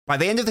By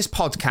the end of this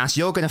podcast,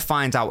 you're going to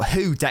find out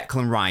who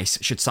Declan Rice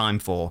should sign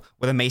for,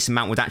 whether Mason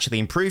Mount would actually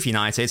improve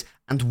United,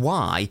 and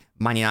why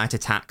Man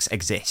United tax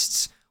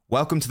exists.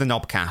 Welcome to the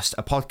Knobcast,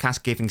 a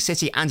podcast giving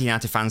City and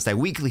United fans their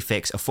weekly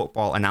fix of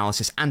football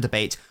analysis and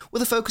debate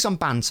with a focus on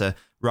banter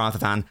rather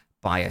than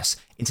bias.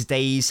 In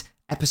today's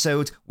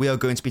episode, we are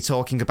going to be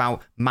talking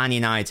about Man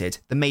United,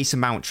 the Mason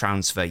Mount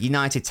transfer,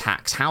 United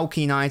tax. How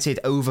can United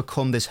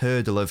overcome this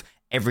hurdle of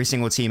every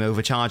single team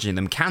overcharging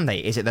them? Can they?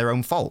 Is it their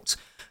own fault?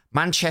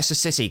 Manchester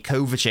City,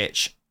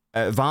 Kovacic,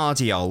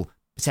 Vardiol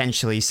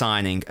potentially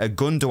signing,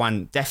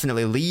 Gundogan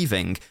definitely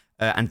leaving,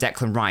 and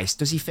Declan Rice.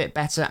 Does he fit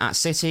better at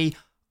City?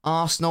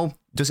 Arsenal,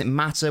 does it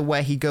matter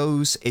where he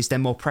goes? Is there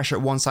more pressure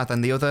at one side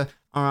than the other?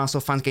 Are Arsenal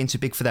fans getting too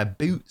big for their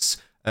boots?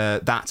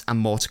 That and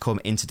more to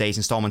come in today's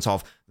instalment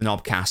of the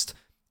Knobcast.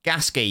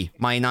 Gasky,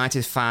 my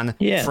United fan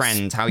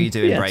friend, how are you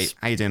doing, Ray?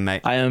 How you doing, mate?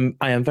 I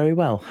am very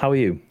well. How are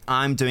you?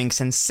 I'm doing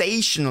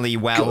sensationally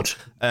well.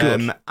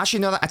 Good. Actually,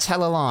 no, I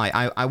tell a lie.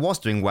 I was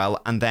doing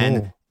well, and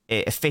then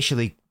it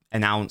officially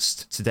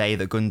announced today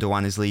that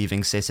Gundogan is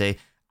leaving City,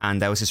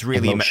 and there was this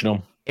really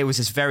emotional. It was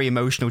this very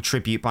emotional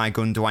tribute by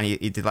Gundogan.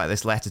 He did like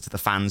this letter to the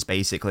fans,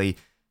 basically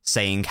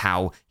saying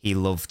how he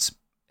loved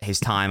his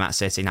time at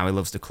City, now he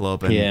loves the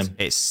club, and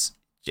it's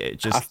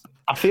just.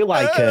 I feel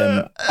like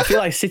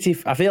City.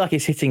 I feel like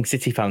it's hitting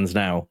City fans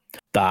now.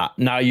 That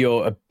now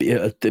you're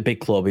a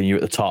big club and you're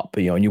at the top,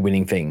 and you're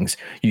winning things.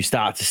 You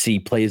start to see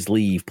players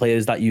leave,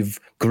 players that you've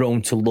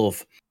grown to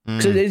love.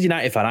 Because as a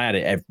United fan, I had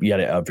it. You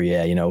had it every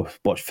year.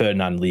 Watch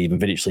Ferdinand leave and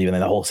Vidic leave, and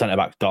then the whole centre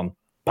back's gone,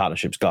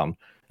 partnership's gone.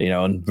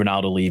 And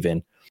Ronaldo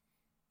leaving.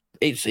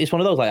 It's one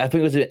of those. Like I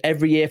think it was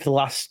every year for the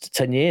last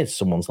 10 years,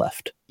 someone's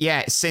left. Yeah,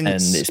 and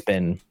it's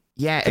been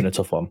a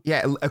tough one.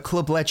 Yeah, a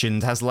club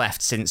legend has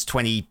left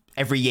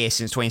every year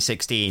since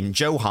 2016.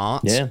 Joe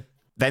Hart. Yeah.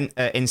 Then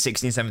in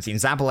 16-17,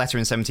 Zabaleta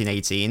in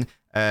 17-18,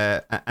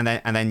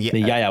 and then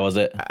Yaya was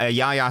it?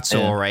 Yaya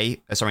Toure.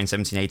 Sorry, in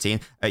 17-18,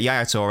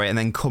 Yaya Toure, and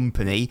then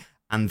Company,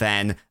 and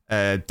then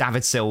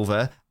David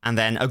Silva, and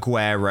then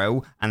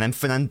Aguero, and then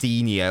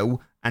Fernandinho,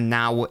 and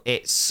now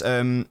it's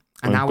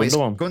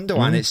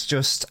Gundogan. It's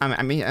just,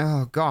 I mean,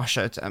 oh gosh,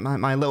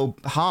 my little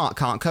heart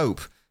can't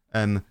cope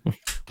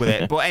with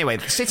it. But anyway,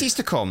 City's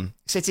to come.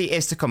 City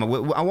is to come.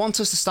 I want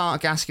us to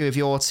start, Gasky, with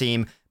your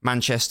team,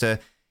 Manchester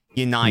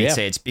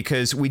United,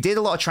 because we did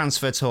a lot of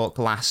transfer talk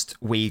last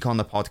week on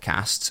the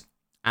podcast,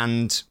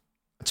 and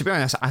to be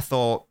honest, I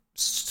thought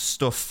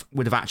stuff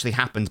would have actually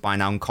happened by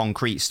now,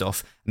 concrete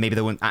stuff. Maybe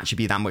there wouldn't actually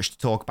be that much to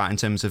talk about in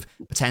terms of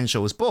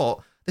potentials, but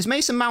this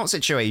Mason Mount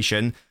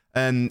situation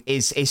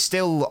is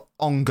still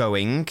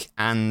ongoing,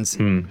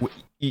 and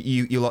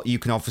you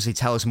can obviously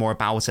tell us more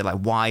about it. Like,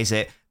 why is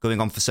it going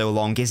on for so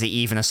long? Is it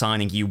even a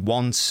signing you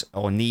want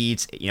or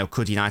need?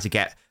 Could United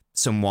get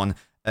someone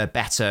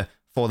better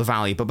for the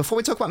value? But before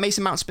we talk about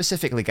Mason Mount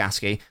specifically,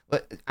 Gasky,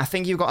 I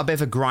think you've got a bit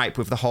of a gripe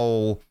with the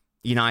whole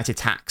United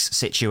tax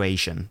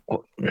situation.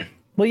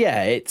 Well,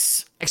 yeah,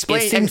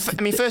 explain.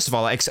 First of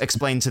all,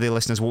 explain to the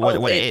listeners what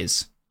it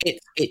is.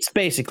 It's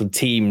basically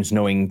teams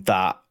knowing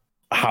that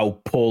how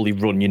poorly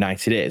run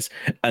United is,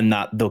 and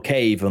that they'll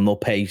cave and they'll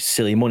pay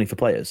silly money for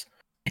players.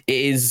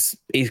 It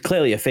is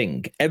clearly a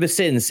thing. Ever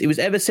since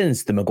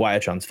the Maguire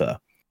transfer,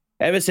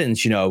 ever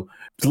since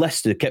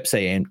Leicester kept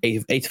saying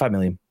 85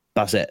 million,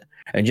 that's it,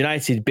 and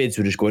United bids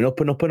were just going up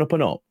and up and up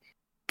and up.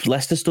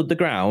 Leicester stood the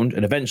ground,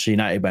 and eventually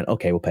United went,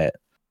 okay, we'll pay it.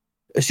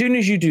 As soon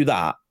as you do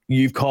that,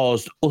 you've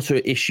caused utter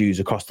issues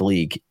across the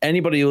league.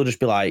 Anybody will just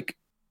be like,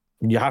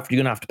 you're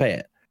gonna have to pay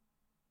it,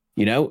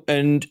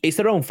 and it's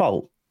their own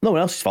fault. No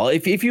one else's fault.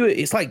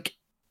 It's like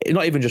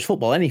not even just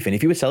football, anything.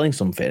 If you were selling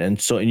something and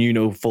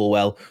full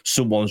well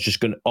someone's just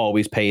going to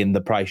always pay in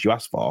the price you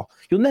ask for,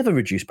 you'll never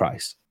reduce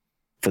price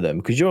for them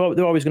because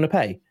they're always going to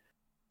pay.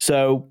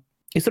 So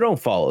it's their own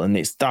fault, and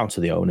it's down to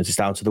the owners. It's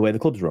down to the way the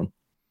club's run,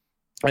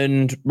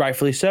 and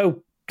rightfully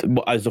so.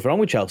 There's nothing wrong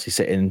with Chelsea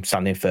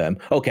standing firm.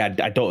 Okay,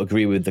 I don't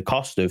agree with the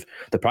cost of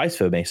the price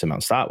for Mason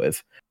Mount to start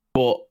with,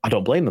 but I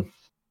don't blame them.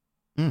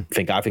 I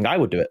think I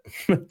would do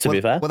it, to be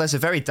fair. Well, there's a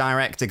very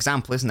direct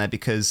example, isn't there?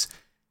 Because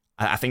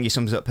I think you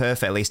summed it up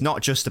perfectly. It's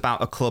not just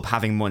about a club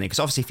having money. Because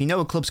obviously, if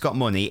a club's got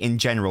money, in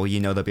general,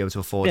 they'll be able to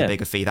afford a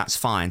bigger fee. That's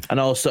fine. And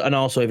also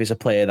if it's a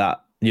player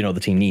that, the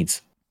team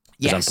needs.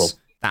 Yes, example,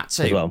 that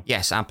too. As well.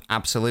 Yes,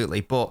 absolutely.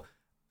 But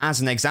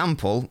as an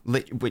example,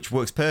 which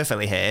works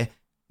perfectly here,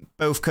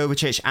 both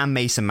Kovacic and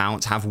Mason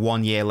Mount have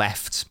 1 year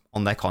left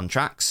on their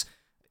contracts.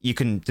 You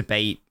can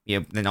debate,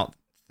 they're not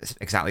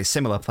exactly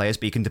similar players,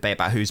 but you can debate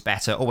about who's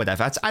better or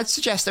whatever. I'd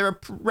suggest they're a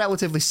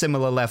relatively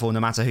similar level, no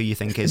matter who you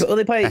think is. But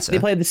they play better. They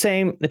play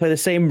the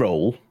same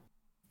role.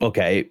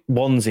 Okay,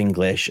 one's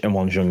English and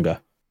one's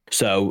younger,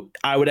 so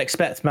I would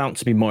expect Mount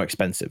to be more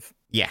expensive.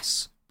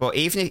 Yes, but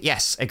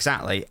yes,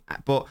 exactly.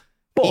 But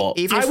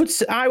I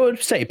would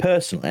say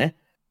personally,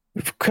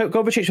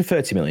 Kovacic for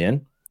 30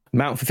 million,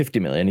 Mount for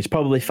 50 million is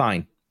probably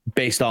fine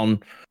based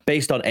on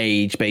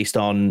age, based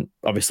on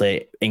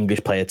obviously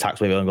English player tax.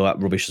 Maybe I'll go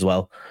that rubbish as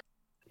well.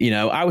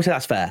 I would say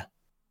that's fair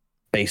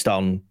based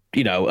on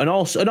and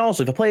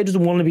also if a player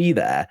doesn't want to be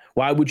there,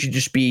 why would you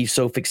just be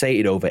so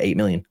fixated over 8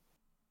 million?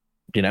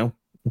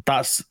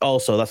 That's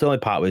the only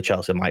part with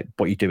Chelsea. I'm like,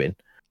 what are you doing?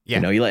 Yeah.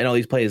 You're letting all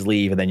these players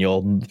leave, and then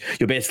you're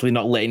basically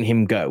not letting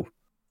him go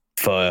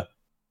for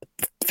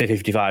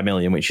 55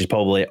 million, which is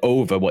probably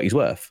over what he's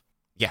worth.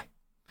 Yeah.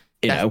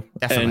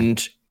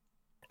 Definitely.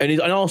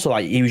 And also,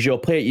 like, he was your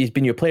player. He's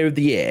been your player of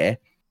the year.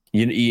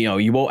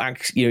 You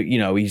won't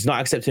he's not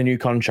accepting a new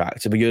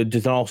contract, but you're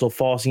just also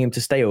forcing him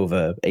to stay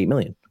over 8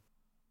 million.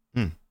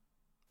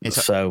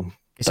 It's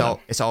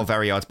all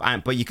very odd,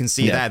 but you can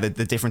see there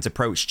the different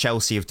approach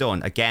Chelsea have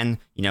done. Again,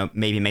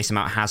 maybe Mason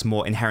Mount has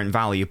more inherent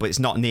value, but it's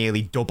not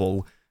nearly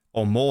double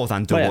or more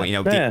than double.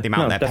 The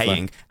amount they're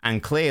paying,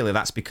 and clearly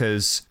that's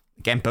because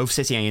again both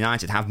City and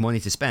United have money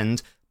to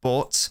spend,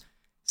 but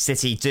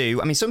City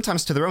do. I mean,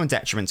 sometimes to their own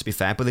detriment, to be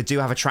fair, but they do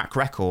have a track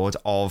record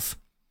of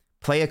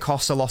player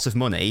costs a lot of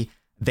money.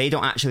 They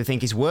don't actually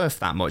think is worth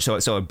that much.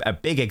 So a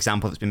big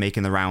example that's been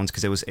making the rounds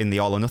because it was in the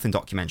All or Nothing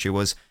documentary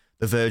was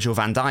the Virgil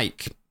van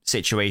Dijk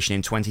situation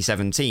in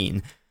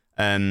 2017.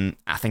 I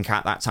think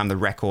at that time the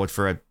record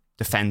for a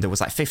defender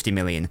was like 50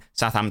 million.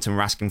 Southampton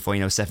were asking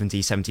for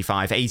 70,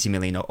 75, 80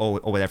 million or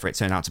whatever it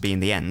turned out to be in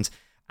the end.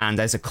 And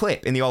there's a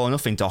clip in the All or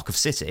Nothing doc of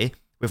City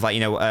with our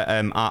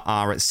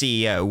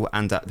CEO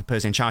and the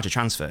person in charge of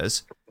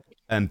transfers,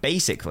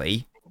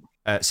 basically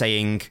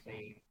saying,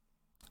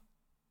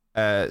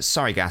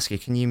 "Sorry,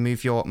 Gasky, can you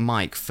move your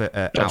mic for?"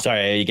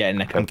 Sorry, are you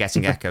getting echo? I'm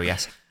getting echo.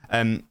 Yes.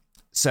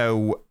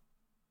 So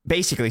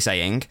basically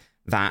saying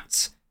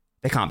that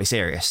they can't be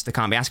serious. They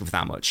can't be asking for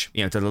that much.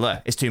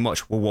 It's too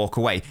much. We'll walk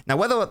away. Now,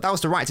 whether that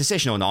was the right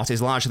decision or not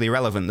is largely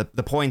irrelevant.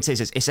 The point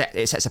is, it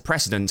sets a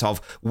precedent of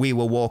we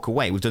will walk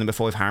away. We've done it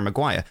before with Harry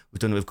Maguire. We've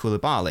done it with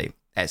Koulibaly,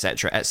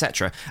 etc.,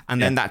 etc.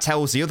 And then that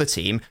tells the other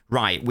team,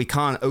 right, we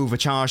can't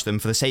overcharge them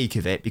for the sake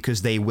of it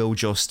because they will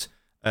just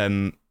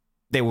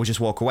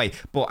walk away.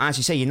 But as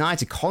you say,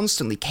 United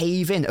constantly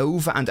cave in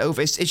over and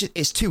over.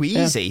 It's too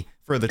easy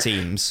for other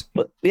teams.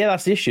 But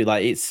that's the issue.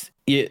 Like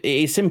it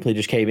is simply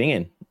just caving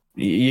in.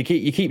 You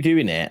keep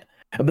doing it,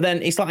 but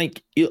then it's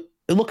like you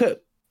look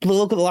at the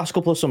last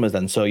couple of summers.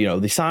 Then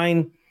they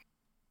sign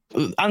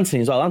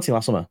Anthony as well. Anthony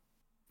last summer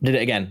did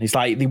it again. It's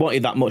like they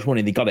wanted that much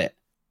money, they got it,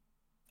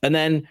 but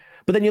then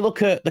you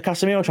look at the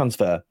Casemiro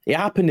transfer. It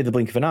happened in the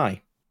blink of an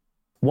eye.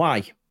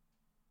 Why?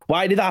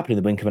 Why did that happen in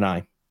the blink of an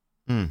eye?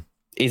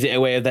 Is it a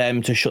way of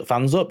them to shut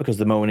fans up because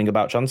they're moaning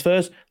about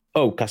transfers?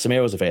 Oh,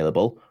 Casemiro's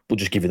available. We'll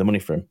just give you the money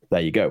for him.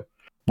 There you go.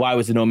 Why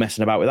was there no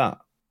messing about with that?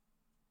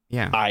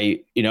 Yeah.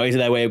 Is it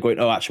their way of going,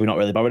 oh, actually, we're not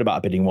really bothered about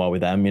a bidding war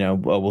with them. We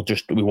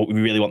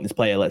really want this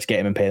player. Let's get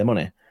him and pay the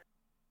money.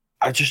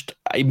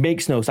 It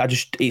makes no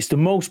sense. It's the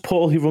most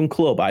poorly run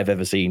club I've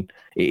ever seen.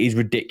 It is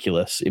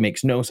ridiculous. It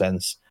makes no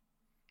sense.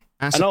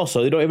 And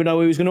also, they don't even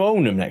know who's going to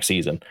own them next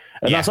season.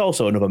 And that's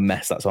also another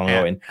mess that's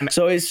ongoing.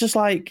 So it's just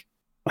like,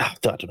 I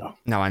don't know.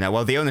 No, I know.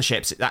 Well, the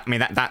ownerships,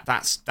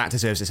 that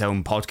deserves its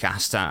own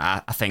podcast,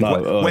 I think.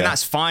 When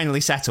that's finally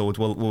settled,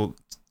 we'll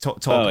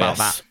talk about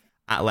that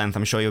at length.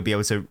 I'm sure you'll be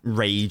able to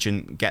rage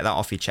and get that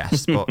off your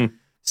chest.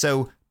 What's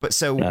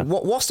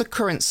the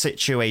current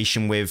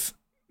situation with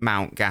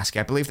Mount, Gasky?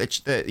 I believe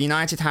that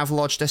United have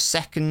lodged a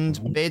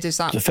second bid. Is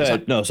that the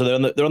third? No, so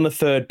they're on the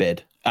third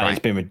bid, and it's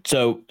been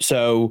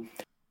so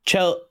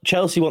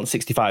Chelsea wants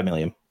 65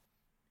 million.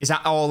 Is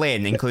that all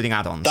in, including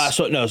add-ons?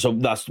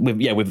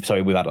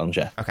 With add-ons,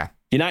 yeah. Okay.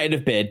 United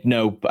have bid.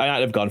 No,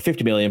 United have gone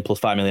 50 million plus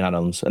 5 million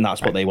add-ons, and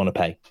that's what they want to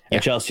pay. Yeah.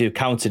 And Chelsea have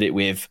countered it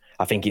with,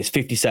 I think it's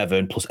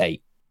 57 plus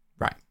 8.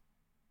 Right.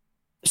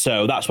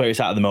 So that's where it's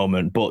at the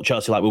moment. But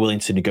Chelsea we're willing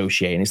to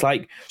negotiate, and it's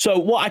like, so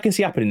what I can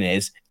see happening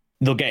is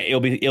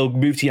it'll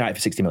move to United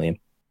for 60 million.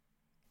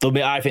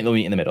 I think they'll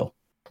meet in the middle,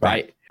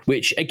 right?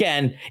 Which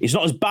again, it's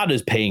not as bad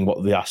as paying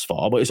what they asked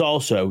for, but it's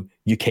also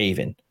you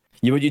caving.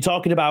 You're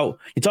talking about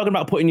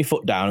putting your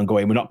foot down and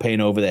going, we're not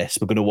paying over this,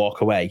 we're going to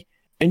walk away,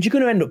 and you're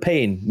going to end up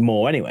paying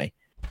more anyway.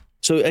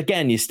 So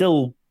again, you're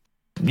still,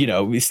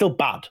 it's still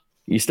bad.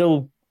 You're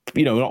still,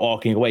 not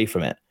walking away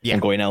from it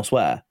and going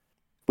elsewhere,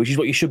 which is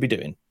what you should be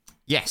doing.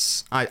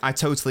 Yes, I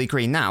totally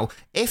agree. Now,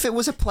 if it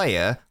was a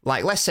player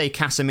like, let's say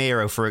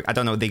Casemiro, I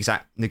don't know the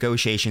exact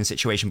negotiation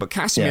situation, but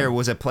Casemiro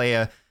was a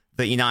player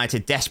that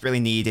United desperately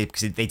needed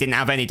because they didn't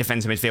have any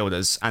defensive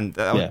midfielders, and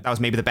that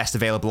was maybe the best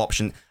available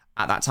option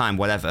at that time,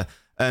 whatever.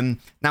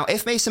 Now,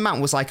 if Mason Mount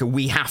was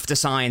we have to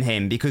sign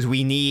him because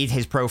we need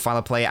his profile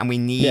of player and we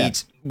need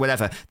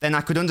whatever, then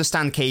I could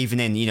understand caving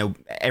in,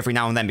 every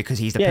now and then because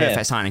he's the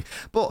perfect signing.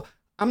 But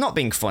I'm not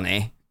being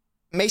funny.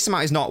 Mason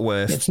Mount is not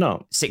worth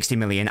 60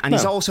 million, and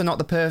he's also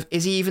not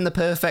is he even the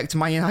perfect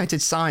Man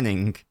United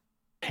signing?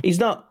 He's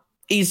not.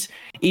 He's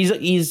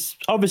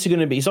obviously going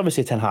to be. He's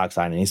obviously a Ten Hag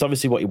signing. He's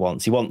obviously what he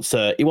wants. He wants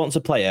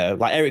a player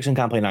like Eriksen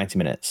can't play 90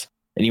 minutes,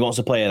 and he wants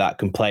a player that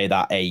can play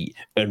that 8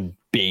 and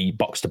be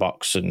box to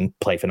box and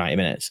play for 90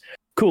 minutes.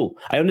 Cool.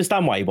 I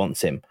understand why he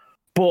wants him,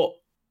 but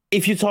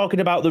if you're talking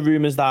about the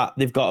rumours that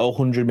they've got a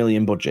 100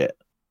 million budget,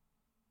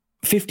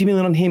 50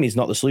 million on him is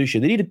not the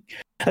solution. They need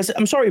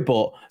I'm sorry,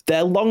 but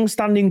their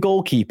long-standing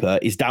goalkeeper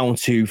is down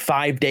to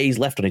 5 days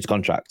left on his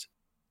contract.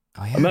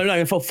 Oh, yeah. I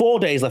mean, for 4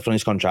 days left on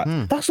his contract.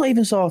 That's not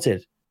even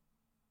sorted.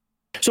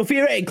 So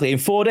theoretically, in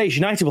 4 days,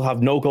 United will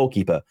have no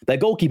goalkeeper. Their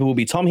goalkeeper will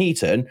be Tom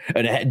Heaton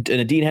and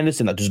a Dean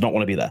Henderson that does not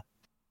want to be there.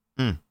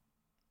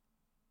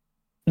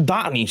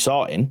 That needs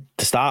sorting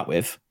to start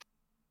with.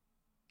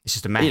 It's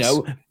just a mess. You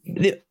know,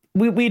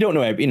 we don't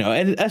know. You know,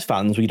 as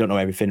fans, we don't know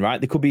everything, right?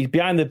 They could be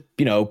behind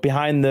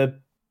the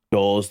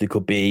doors. They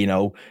could be,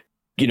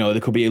 there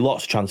could be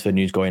lots of transfer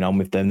news going on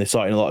with them. They're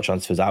sorting a lot of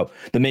transfers out.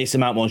 The Mason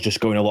Mount one's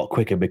just going a lot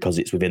quicker because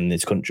it's within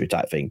this country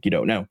type thing. You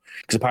don't know.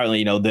 Because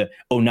apparently, the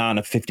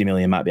Onana 50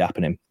 million might be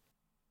happening,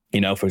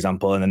 for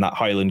example, and then that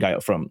Highland guy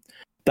up front.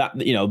 That,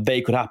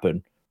 they could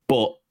happen.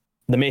 But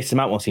the Mason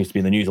Mount one seems to be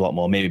in the news a lot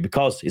more, maybe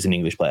because he's an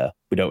English player.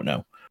 We don't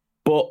know.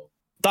 But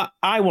that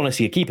I want to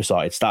see a keeper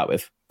sorted to start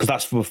with, because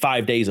that's for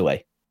 5 days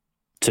away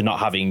to not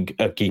having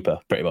a keeper,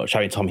 pretty much,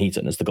 having Tom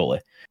Heaton as the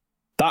goalie.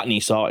 That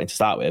needs sorting to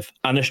start with.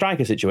 And a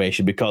striker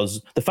situation,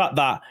 because the fact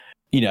that,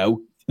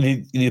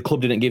 the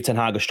club didn't give Ten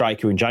Hag a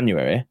striker in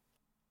January,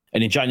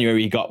 and in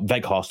January he got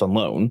Weghorst on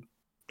loan,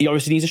 he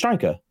obviously needs a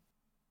striker.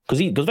 Because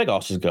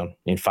Weghorst is gone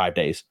in 5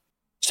 days.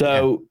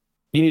 So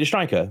you need a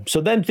striker. So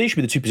then they should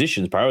be the two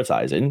positions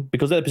prioritising,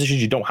 because they're the positions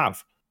you don't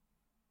have.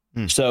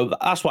 So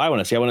that's what I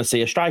want to see. I want to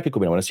see a striker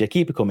come in. I want to see a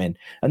keeper come in.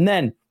 And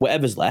then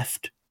whatever's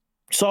left,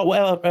 sort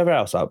whatever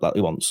else out that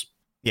he wants.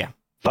 Yeah.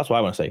 That's what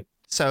I want to see.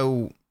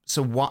 So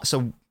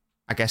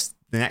I guess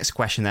the next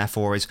question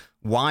therefore is,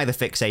 why the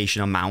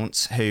fixation on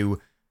Mount, who,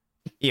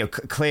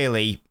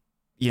 clearly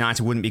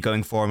United wouldn't be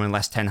going for him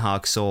unless Ten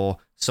Hag saw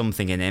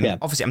something in him. Yeah.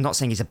 Obviously, I'm not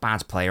saying he's a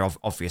bad player.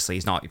 Obviously,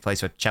 he's not. He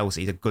plays for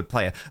Chelsea. He's a good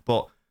player.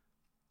 But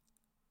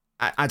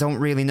I don't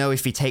really know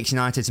if he takes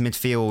United's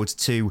midfield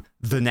to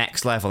the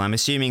next level. I'm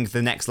assuming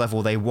the next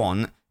level they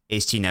want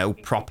is to,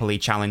 properly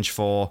challenge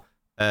for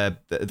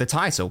the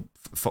title,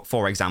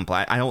 for example.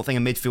 I don't think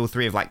a midfield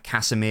three of like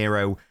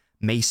Casemiro,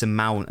 Mason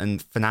Mount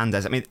and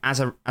Fernandes. I mean, as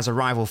a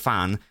rival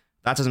fan,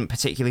 that doesn't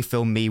particularly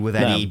fill me with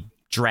any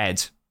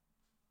dread.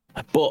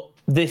 But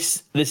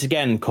this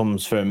again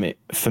comes from,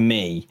 for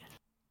me,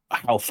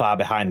 how far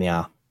behind they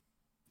are.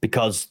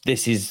 Because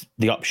this is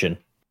the option.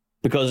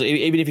 Because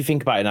even if you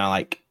think about it now,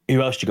 like,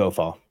 who else do you go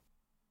for?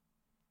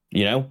 Do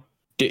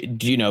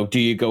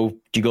you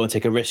go and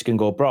take a risk and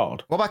go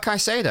abroad? What about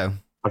Caicedo?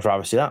 I'd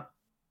rather see that.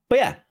 But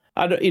yeah,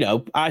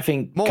 I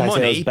think more Caicedo's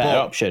money, a better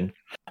option.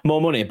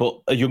 More money, but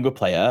a younger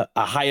player,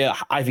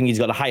 I think he's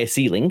got a higher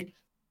ceiling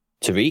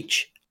to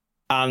reach.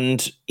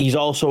 And he's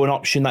also an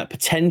option that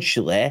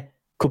potentially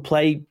could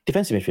play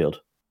defensive midfield.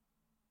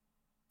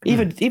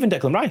 Even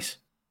Declan Rice.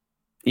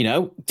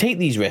 Take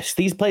these risks.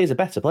 These players are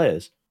better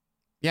players.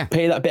 Yeah.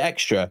 Pay that bit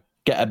extra,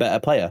 get a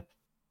better player.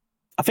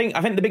 I think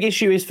the big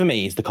issue is, for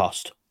me, is the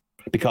cost.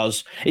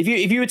 Because if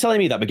you were telling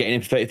me that we're getting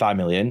him for 35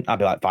 million, I'd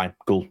be like, fine,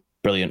 cool,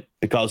 brilliant.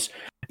 Because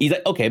he's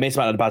like, okay, Mason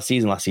Mount had a bad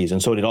season last season,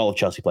 so did all of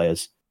Chelsea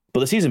players. But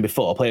the season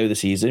before, player of the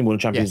season, won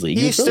the Champions League.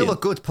 He's still a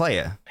good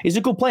player. He's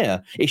a good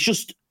player. It's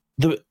just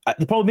the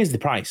problem is the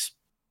price.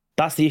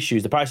 That's the issue,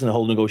 is the price in the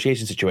whole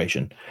negotiation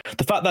situation.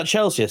 The fact that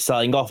Chelsea are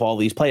selling off all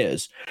these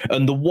players,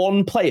 and the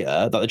one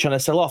player that they're trying to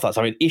sell off that's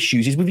having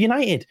issues is with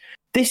United.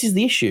 This is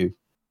the issue.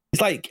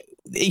 It's like,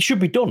 it should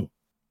be done.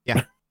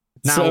 Yeah.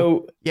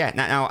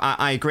 Now,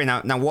 I agree.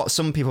 Now, what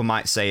some people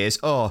might say is,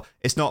 oh,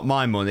 it's not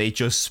my money,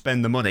 just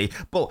spend the money.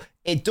 But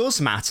it does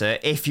matter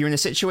if you're in a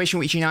situation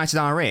which United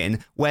are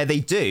in, where they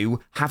do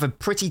have a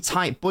pretty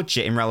tight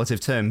budget in relative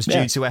terms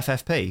due to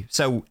FFP.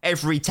 So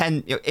every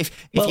 10, if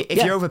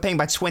you're overpaying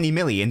by 20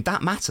 million,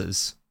 that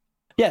matters.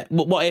 Yeah,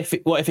 but what if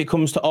it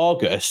comes to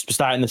August,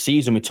 starting the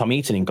season with Tom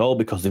Heaton in goal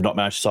because they've not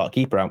managed to sort a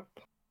keeper out?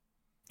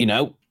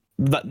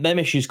 Them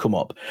issues come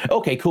up.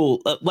 Okay,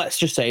 cool. Let's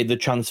just say the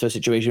transfer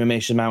situation with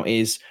Mason Mount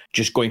is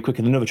just going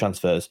quicker than other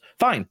transfers.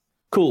 Fine,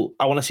 cool.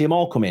 I want to see them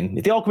all come in.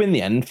 If they all come in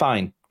the end,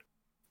 fine.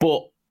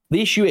 But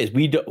the issue is,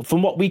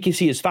 from what we can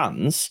see as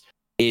fans,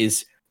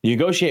 is you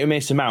negotiate with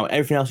Mason Mount,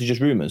 everything else is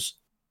just rumours.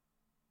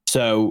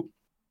 So,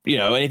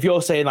 and if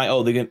you're saying like,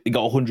 oh, they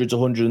got 100 to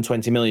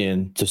 120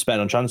 million to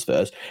spend on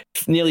transfers,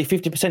 nearly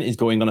 50% is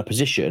going on a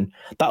position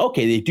that,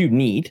 okay, they do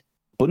need,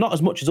 but not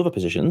as much as other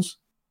positions.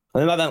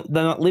 And then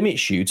that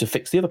limits you to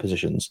fix the other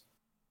positions.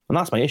 And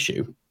that's my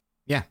issue.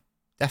 Yeah,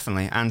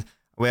 definitely. And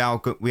we are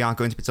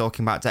going to be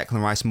talking about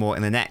Declan Rice more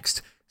in the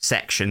next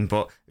section,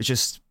 but it's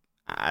just,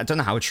 I don't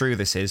know how true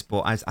this is,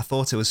 but I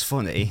thought it was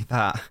funny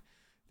that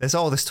there's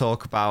all this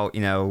talk about,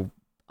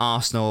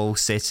 Arsenal,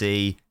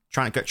 City,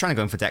 trying to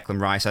go in for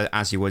Declan Rice,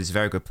 as you would. He's a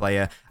very good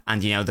player.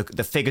 And,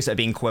 the figures that are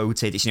being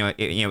quoted, it's,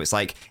 it's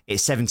like,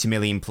 it's 70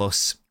 million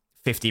plus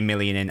 50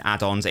 million in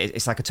add-ons.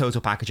 It's like a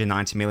total package of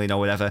 90 million or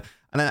whatever.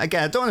 And then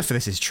again, I don't know if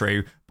this is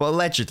true, but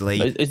allegedly...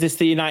 Is this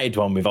the United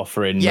one with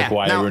offering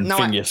Maguire and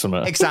Finger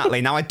somewhere?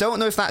 Exactly. Now, I don't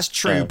know if that's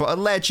true, but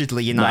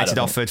allegedly United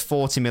offered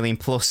 40 million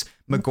plus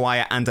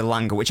Maguire and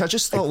Elanga, which I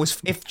just thought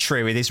was, if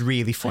true, it is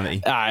really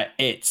funny.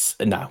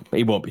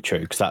 It won't be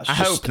true, because that's I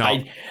hope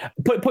not.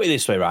 Put it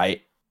this way,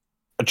 right?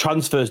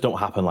 Transfers don't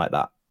happen like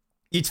that.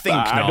 You'd think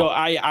not.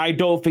 I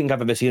don't think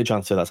I've ever seen a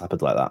transfer that's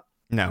happened like that.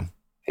 No.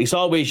 It's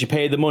always you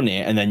pay the money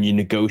and then you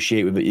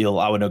negotiate with it. You'll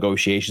have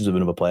negotiations with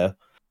another player.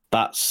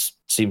 That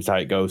seems how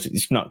it goes.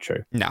 It's not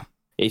true. No.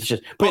 It's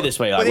just put it this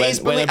way. Like,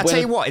 I tell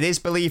you what, it is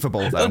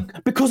believable though,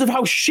 because of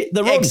how shit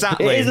they're run.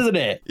 Exactly. It is, isn't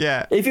it?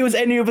 Yeah. If it was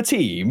any other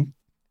team,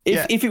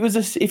 if it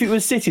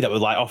was City that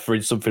was like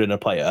offering something in a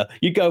player,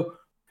 you go,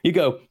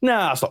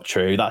 nah, that's not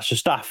true. That's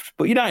just daft.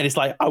 But United, it's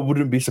like I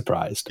wouldn't be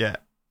surprised. Yeah.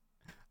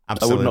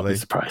 Absolutely. I would not be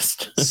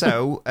surprised.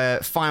 So,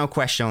 final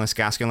question on this,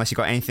 Gasky, unless you've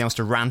got anything else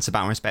to rant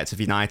about in respect of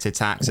United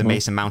tax and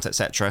Mason Mount,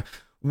 etc.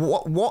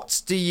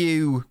 What do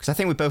you... Because I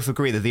think we both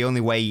agree that the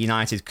only way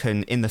United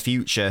can, in the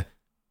future,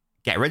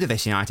 get rid of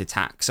this United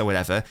tax or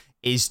whatever,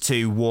 is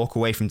to walk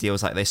away from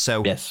deals like this.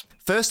 So, yes.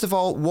 First of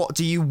all, what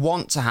do you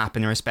want to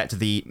happen in respect to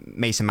the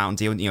Mason Mount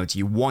deal? You know, do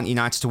you want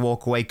United to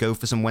walk away, go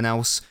for someone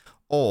else,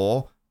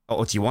 or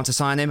do you want to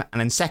sign him? And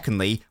then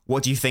secondly,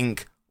 what do you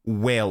think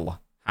will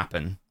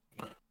happen?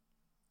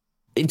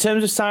 In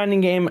terms of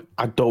signing him,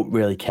 I don't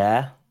really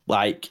care.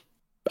 Like,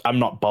 I'm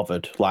not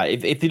bothered.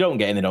 Like, if they don't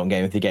get him, they don't get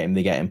him. If they get him,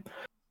 they get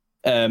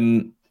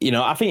him. You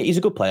know, I think he's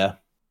a good player.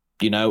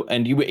 You know,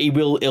 and it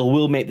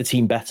will make the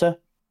team better.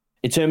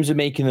 In terms of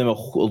making them a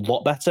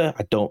lot better,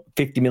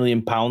 £50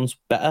 million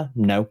better?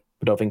 No,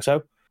 I don't think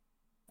so.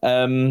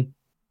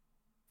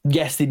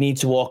 Yes, they need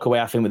to walk away,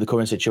 I think, with the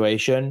current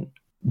situation.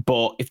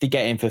 But if they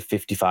get in for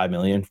 55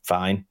 million,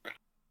 fine.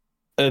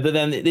 But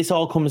then this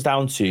all comes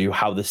down to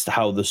how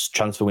this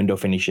transfer window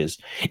finishes.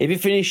 If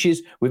it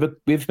finishes with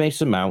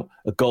Mason Mount,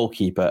 a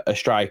goalkeeper, a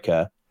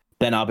striker,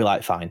 then I'll be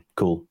like, fine,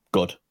 cool,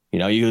 good. You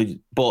know,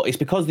 but it's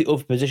because the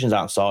other positions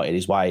aren't sorted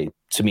is why,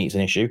 to me, it's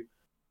an issue.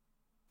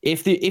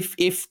 If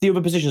the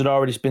other positions had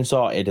already been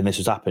sorted and this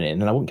was happening,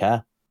 then I wouldn't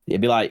care.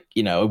 It'd be like,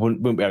 you know, I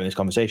wouldn't be having this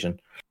conversation.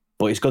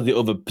 But it's because the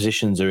other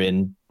positions are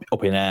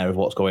up in air of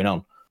what's going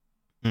on.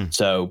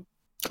 So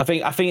I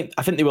think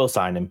they will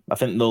sign him. I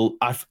think they'll.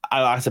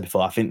 I said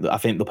before. I think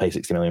they'll pay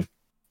 60 million.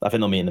 I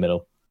think they'll meet in the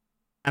middle.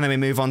 And then we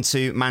move on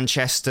to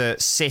Manchester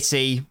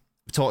City.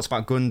 We talked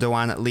about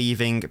Gundogan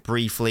leaving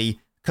briefly.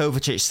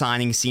 Kovacic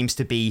signing seems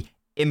to be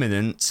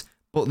imminent,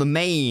 but the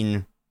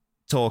main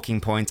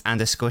talking point and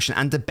discussion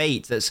and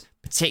debate that's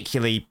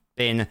particularly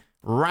been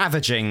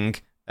ravaging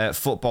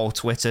football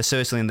Twitter,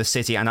 certainly in the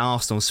City and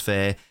Arsenal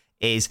sphere,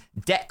 is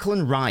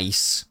Declan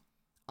Rice,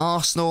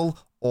 Arsenal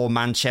or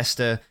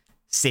Manchester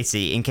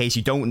City. In case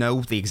you don't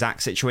know the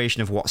exact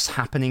situation of what's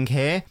happening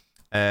here,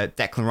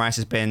 Declan Rice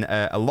has been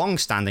a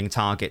long-standing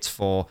target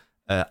for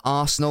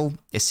Arsenal.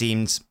 It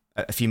seemed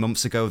a few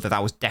months ago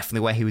that was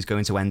definitely where he was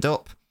going to end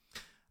up.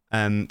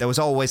 There was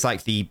always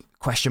like the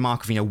question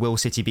mark of, you know, will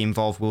City be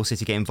involved? Will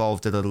City get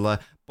involved?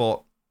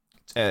 But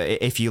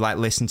if you like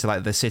listen to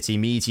like the City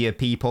media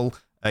people,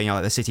 you know,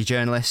 like the City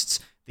journalists,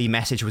 the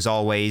message was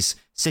always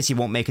City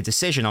won't make a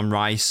decision on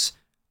Rice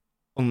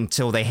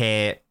until they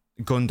hear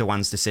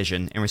Gundogan's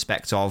decision in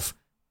respect of,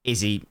 is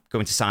he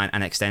going to sign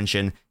an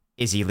extension?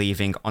 Is he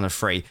leaving on a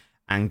free?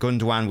 And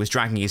Gundogan was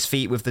dragging his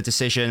feet with the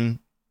decision.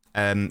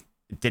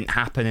 It didn't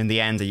happen in the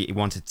end. He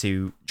wanted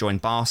to join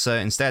Barca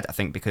instead, I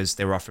think because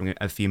they were offering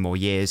a few more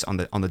years on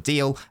the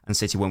deal, and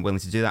City weren't willing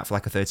to do that for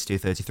like a 32,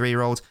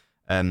 33-year-old.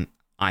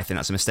 I think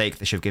that's a mistake.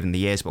 They should have given the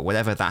years, but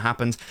whatever, that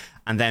happened.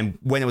 And then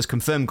when it was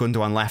confirmed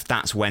Gundogan left,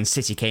 that's when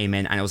City came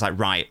in, and it was like,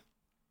 right,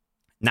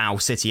 now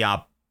City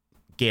are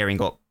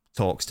gearing up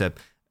talks to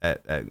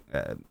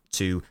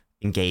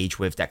engage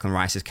with Declan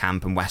Rice's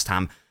camp and West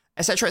Ham,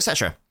 etc.,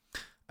 etc.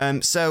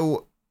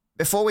 So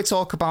before we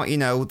talk about, you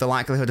know, the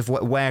likelihood of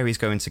where he's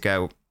going to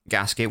go,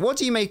 Gasket, what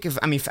do you make of?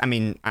 I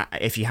mean,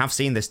 if you have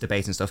seen this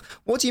debate and stuff,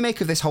 what do you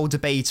make of this whole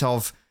debate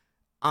of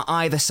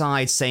either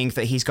side saying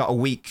that he's got a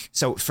weak?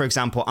 So, for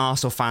example,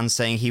 Arsenal fans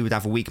saying he would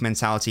have a weak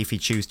mentality if he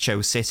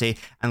chose City,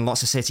 and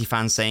lots of City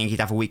fans saying he'd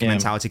have a weak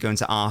mentality going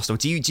to Arsenal.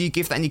 Do you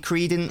give that any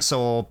credence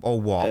or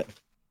what?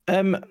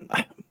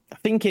 I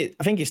think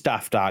it's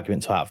daft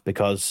argument to have,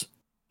 because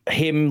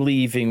him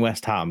leaving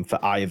West Ham for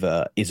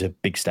either is a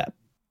big step.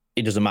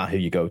 It doesn't matter who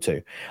you go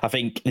to. I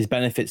think there's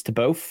benefits to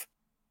both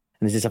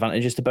and there's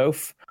disadvantages to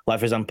both. Like,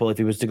 for example, if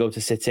he was to go to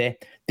City,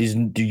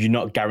 you're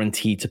not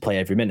guaranteed to play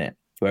every minute.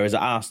 Whereas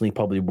at Arsenal, he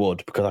probably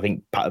would, because I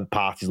think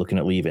Partey's looking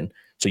at leaving.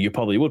 So you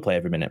probably would play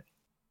every minute.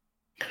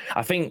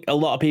 I think a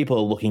lot of people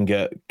are looking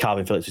at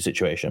Calvin Phillips'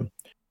 situation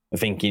and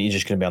thinking he's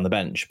just going to be on the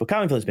bench. But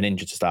Calvin Phillips has been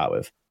injured to start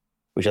with,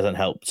 which hasn't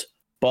helped.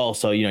 But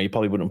also, you know, you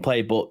probably wouldn't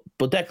play. But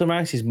Declan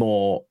Rice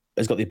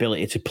has got the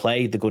ability to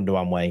play the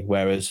Gundogan way,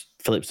 whereas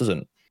Phillips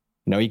doesn't.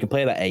 You know, he can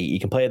play that 8. He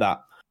can play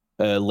that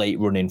late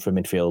run-in from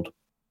midfield.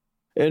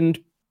 And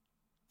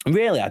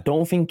really, I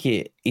don't think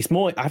it's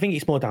more... I think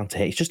it's more down to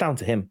him. It's just down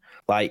to him.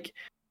 Like,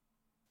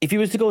 if he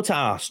was to go to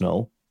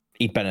Arsenal,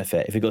 he'd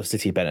benefit. If he goes to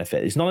City, he'd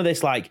benefit. It's none of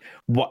this like,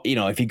 what, you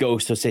know, if he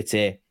goes to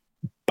City,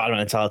 bad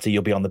mentality,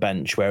 you'll be on the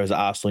bench, whereas at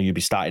Arsenal, you'll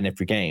be starting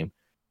every game.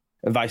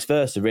 And vice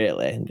versa,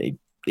 really.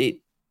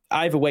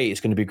 Either way,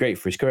 it's going to be great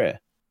for his career.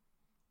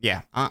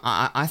 Yeah,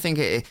 I think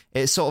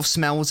it sort of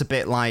smells a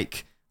bit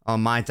like, oh,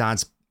 my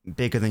dad's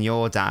bigger than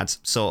your dad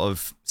sort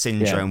of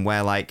syndrome,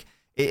 where like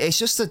it's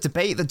just a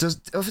debate that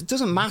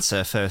doesn't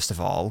matter, first of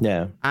all.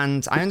 Yeah,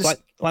 and I understand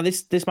like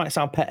this might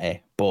sound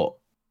petty, but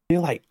I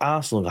feel like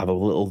Arsenal have a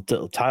little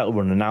title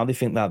run, and now they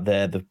think that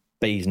they're the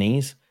bee's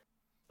knees.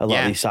 A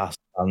lot of these Arsenal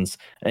fans,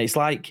 and it's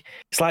like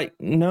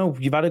no,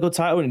 you've had a good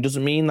title, and it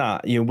doesn't mean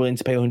that you're willing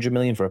to pay 100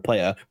 million for a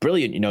player.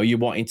 Brilliant, you're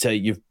wanting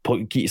to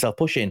keep yourself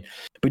pushing,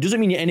 but it doesn't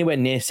mean you're anywhere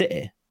near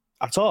City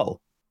at all.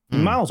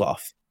 You're miles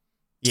off.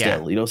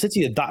 Still,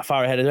 City are that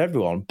far ahead of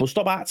everyone, but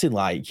stop acting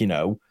like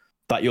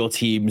that your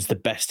team's the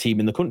best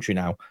team in the country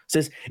now.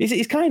 So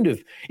it's kind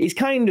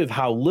of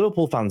how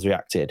Liverpool fans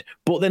reacted,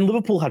 but then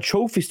Liverpool had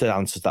trophies to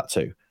answer that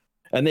too,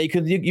 and you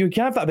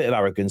can have that bit of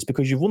arrogance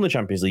because you've won the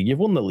Champions League, you've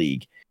won the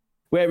league.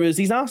 Whereas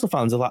these Arsenal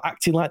fans are like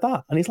acting like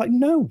that. And it's like,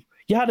 no,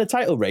 you had a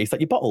title race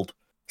that you bottled.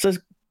 So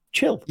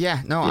chill.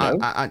 Yeah, no,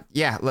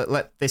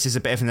 this is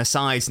a bit of an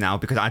aside now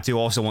because I do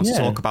also want to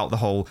talk about the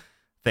whole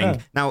thing.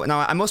 Yeah. Now,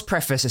 I must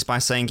preface this by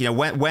saying,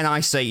 when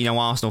I say,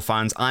 Arsenal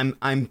fans,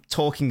 I'm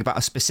talking about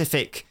a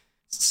specific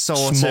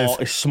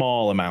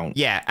small amount.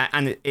 Yeah,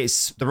 and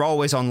they're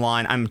always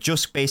online. I'm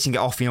just basing it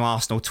off,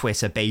 Arsenal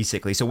Twitter,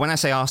 basically. So when I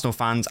say Arsenal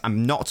fans,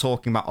 I'm not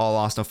talking about all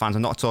Arsenal fans.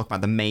 I'm not talking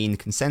about the main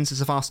consensus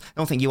of us. I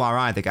don't think you are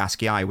either,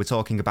 Gasky. We're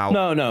talking about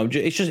no.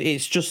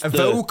 It's just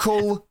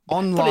vocal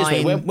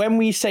online. When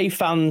we say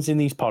fans in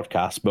these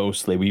podcasts,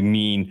 mostly we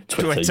mean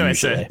Twitter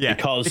usually,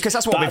 because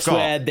that's what we've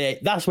got.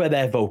 That's where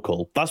they're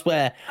vocal. That's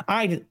where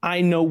I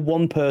know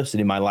one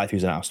person in my life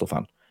who's an Arsenal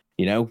fan.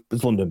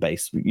 It's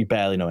London-based. You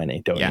barely know any,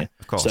 don't you? Yeah,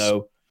 of course.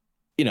 So,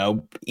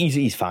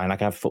 he's fine. I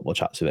can have football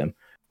chats with him.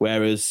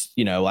 Whereas,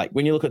 like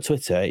when you look at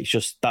Twitter, it's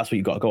just that's what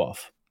you got to go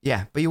off.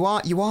 Yeah, but you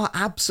are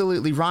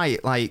absolutely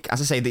right. Like as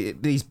I say,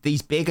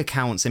 these big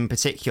accounts in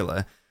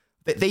particular,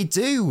 they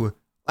do.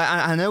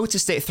 I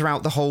noticed it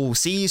throughout the whole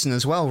season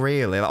as well.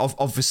 Really,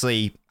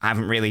 obviously, I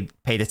haven't really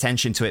paid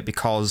attention to it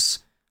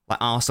because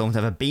Arsenal have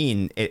never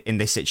been in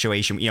this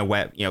situation,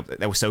 where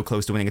they were so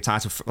close to winning a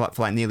title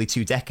for nearly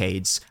 2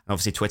 decades. And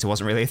obviously, Twitter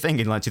wasn't really a thing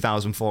in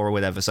 2004 or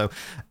whatever, so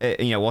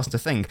it wasn't a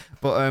thing.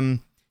 But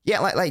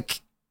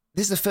like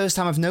this is the first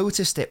time I've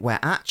noticed it where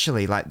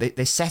actually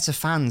they set of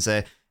fans.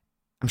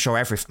 I'm sure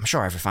every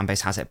fan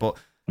base has it, but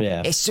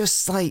it's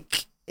just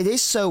like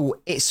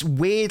it's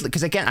weird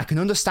because again I can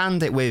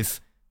understand it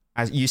with,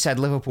 as you said,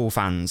 Liverpool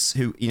fans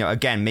who,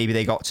 again, maybe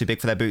they got too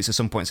big for their boots at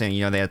some point saying,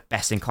 they're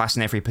best in class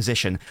in every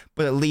position,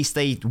 but at least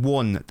they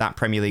won that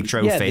Premier League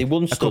trophy they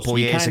won a couple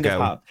years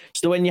ago.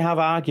 So when you have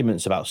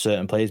arguments about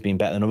certain players being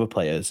better than other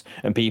players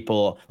and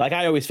people,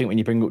 I always think when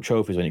you bring up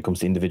trophies when it comes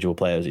to individual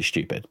players, it's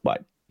stupid.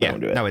 Don't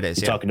do it. No, it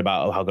is. You're talking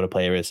about how good a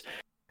player is.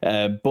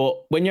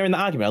 But when you're in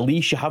that argument, at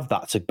least you have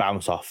that to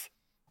bounce off.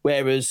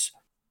 Whereas,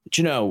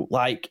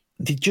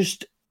 they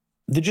just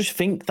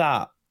think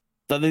that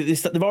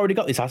they've already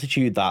got this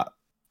attitude that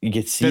you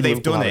get to see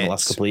they've done it in the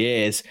last couple of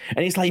years,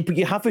 and it's like, but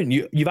you haven't.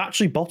 You've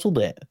actually bottled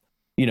it.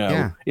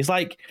 It's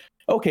like,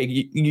 okay,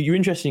 you're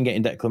interested in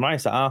getting Declan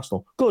Rice at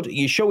Arsenal. Good,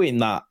 you're showing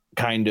that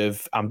kind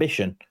of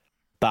ambition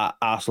that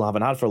Arsenal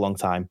haven't had for a long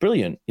time.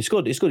 Brilliant. It's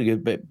good. It's good to get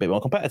a bit more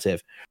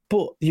competitive.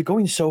 But you're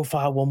going so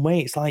far one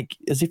way. It's like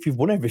as if you've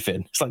won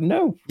everything. It's like,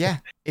 no. Yeah,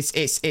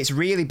 it's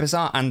really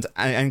bizarre. And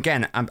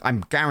again,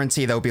 I'm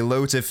guarantee there'll be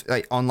loads of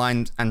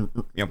online and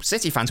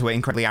City fans who are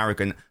incredibly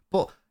arrogant.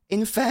 But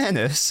in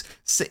fairness,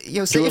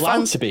 City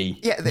fans to be.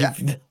 Yeah,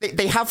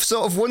 they have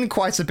sort of won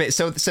quite a bit,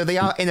 so they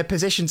are in a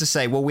position to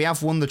say, well, we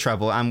have won the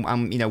treble,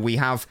 and we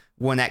have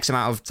won X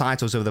amount of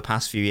titles over the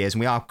past few years, and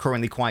we are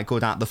currently quite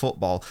good at the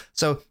football.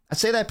 So I'd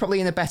say they're probably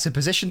in a better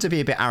position to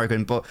be a bit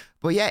arrogant, but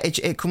yeah,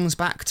 it comes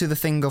back to the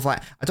thing of I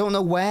don't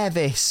know where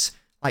this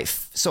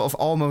sort of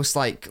almost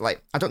I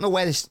don't know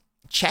where this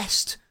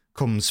chest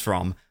comes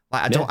from.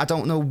 I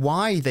don't know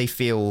why they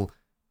feel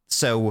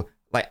so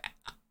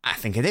I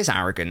think it is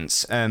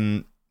arrogance,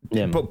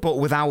 but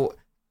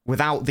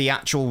without the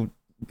actual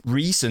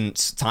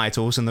recent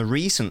titles and the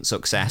recent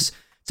success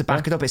to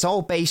back it up. It's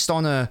all based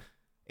on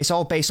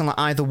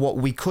either what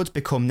we could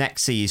become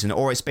next season,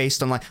 or it's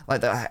based on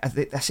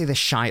I see this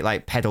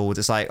shite peddled.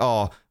 It's when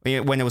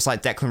it was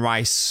Declan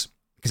Rice,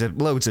 because there are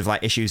loads of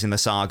issues in the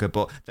saga,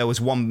 but there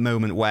was one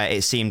moment where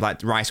it seemed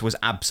like Rice was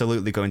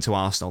absolutely going to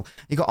Arsenal.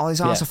 You got all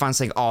these Arsenal fans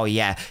saying, "Oh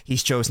yeah,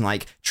 he's chosen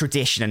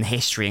tradition and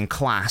history and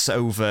class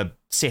over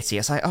City."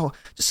 It's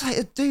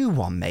just do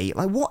one, mate.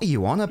 What are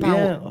you on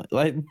about?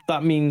 Yeah,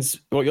 that means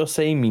what you're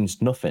saying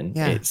means nothing.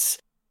 Yeah. It's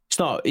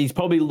not. He's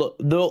probably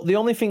the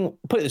only thing.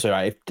 Put it this way,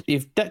 right?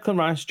 If Declan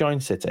Rice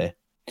joins City,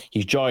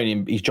 he's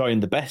joining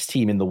the best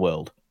team in the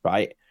world,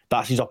 right?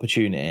 That's his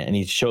opportunity, and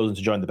he's chosen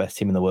to join the best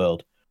team in the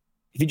world.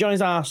 If he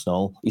joins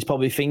Arsenal, he's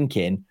probably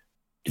thinking,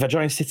 if I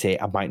join City,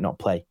 I might not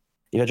play.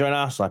 If I join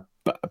Arsenal,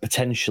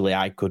 potentially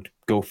I could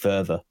go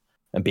further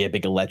and be a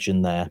bigger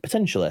legend there,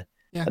 potentially.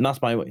 Yeah. And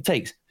that's what it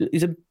takes.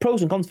 There's a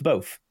pros and cons for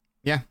both.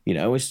 Yeah.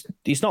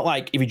 It's not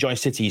like if he joins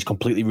City, he's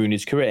completely ruined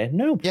his career.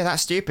 No. Yeah,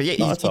 that's stupid. Yeah,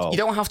 you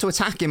don't have to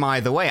attack him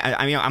either way.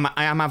 I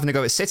am having to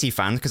go at City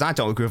fans because I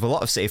don't agree with a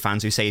lot of City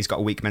fans who say he's got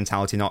a weak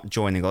mentality not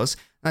joining us.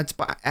 But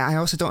I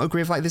also don't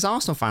agree with these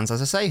Arsenal fans,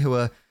 as I say, who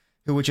are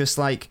just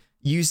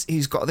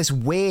who's got this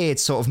weird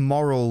sort of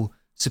moral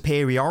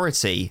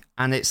superiority,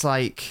 and it's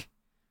I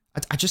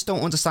just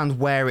don't understand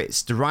where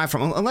it's derived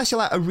from, unless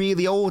you're a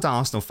really old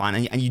Arsenal fan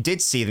and you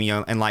did see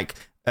them, in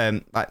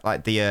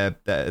like the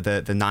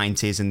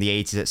 90s and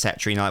the 80s,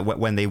 etc. You know, like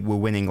when they were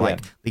winning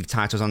league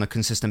titles on a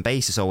consistent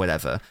basis or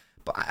whatever.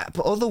 But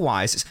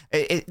otherwise,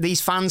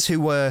 these fans who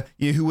were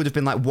who would have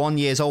been like 1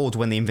 year old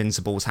when the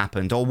Invincibles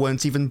happened, or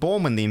weren't even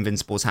born when the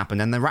Invincibles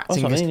happened, and they're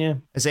acting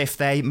as if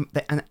they're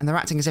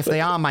acting as if they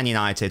are Man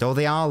United or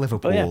they are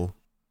Liverpool. Yeah.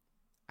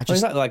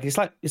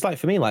 It's like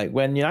for me, like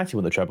when United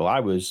won the treble, I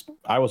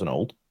wasn't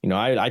old. You know,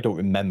 I don't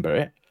remember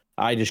it.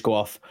 I just go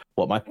off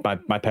what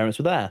my parents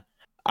were there.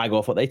 I go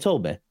off what they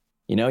told me.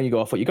 You know, you go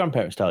off what your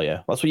grandparents tell you.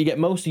 That's where you get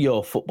most of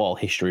your football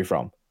history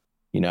from.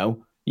 You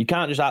know, you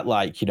can't just act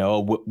like, you know,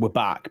 we're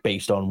back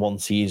based on one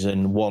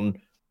season, one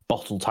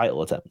bottle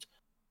title attempt.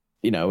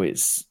 You know,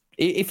 it's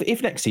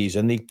if next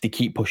season they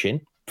keep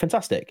pushing,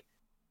 fantastic.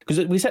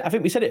 Because we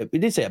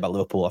did say it about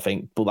Liverpool, I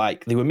think, but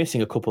like they were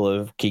missing a couple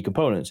of key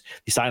components.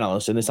 They sign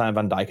Alisson, they sign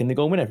Van Dijk, and they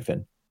go and win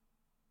everything.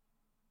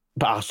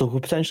 But Arsenal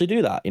could potentially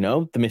do that, you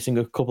know? They're missing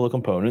a couple of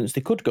components.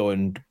 They could go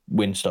and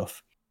win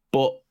stuff.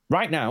 But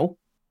right now,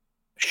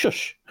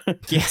 shush.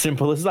 Yeah.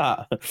 Simple as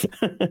that.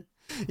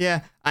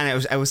 Yeah,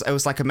 and it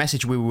was like a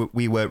message we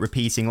were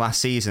repeating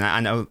last season. I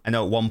know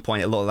at one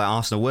point it looked like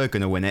Arsenal were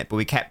going to win it, but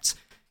we kept,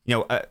 you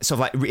know, sort of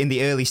like in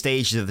the early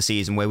stages of the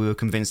season where we were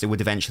convinced it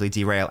would eventually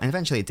derail, and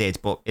eventually it did,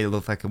 but it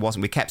looked like it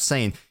wasn't. We kept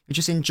saying,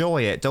 just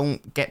enjoy it.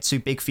 Don't get too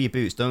big for your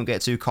boots. Don't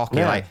get too cocky.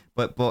 Yeah.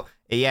 But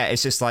yeah,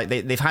 it's just like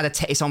they've had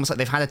it's almost like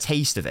they've had a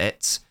taste of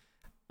it.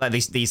 Like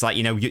these like,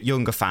 you know,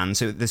 younger fans,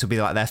 so this will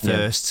be like their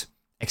first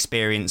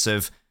experience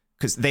of,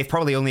 because they've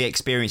probably only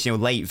experienced, you know,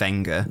 late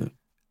Wenger.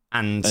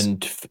 And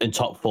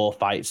top four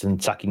fights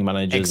and sacking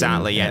managers.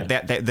 Exactly,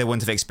 They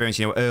wouldn't have experienced,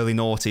 you know, early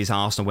noughties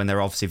Arsenal when they're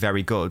obviously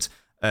very good.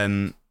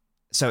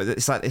 So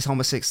it's like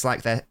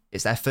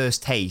it's their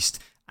first taste,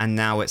 and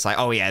now it's like,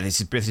 oh yeah,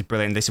 this is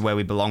brilliant. This is where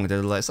we belong.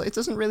 It's like, it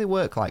doesn't really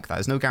work like that.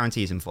 There's no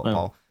guarantees in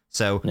football.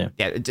 So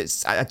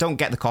I don't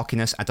get the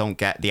cockiness. I don't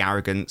get the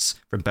arrogance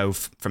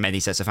from any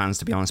sets of fans,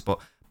 to be honest. But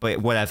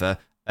whatever.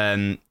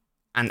 And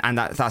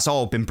that's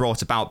all been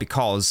brought about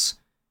because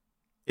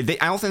I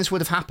don't think this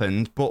would have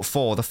happened, but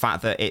for the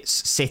fact that it's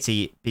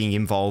City being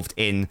involved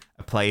in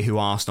a player who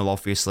Arsenal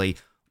obviously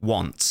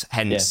want.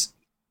 Hence,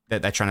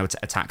 that they're trying to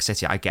attack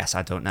City, I guess.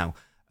 I don't know.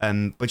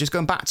 But just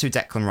going back to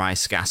Declan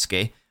Rice,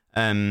 Gasky,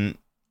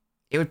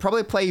 it would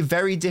probably play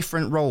very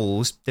different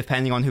roles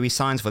depending on who he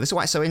signs for. This is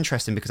why it's so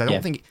interesting, because I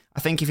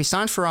think if he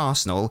signed for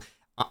Arsenal,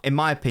 in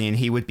my opinion,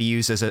 he would be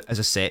used as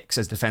a six,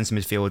 as defensive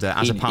midfielder,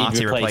 as a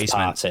Partey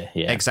replacement. Partey,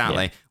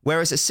 exactly. Yeah.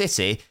 Whereas at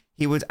City,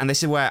 he would, and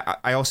this is where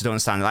I also don't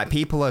understand, like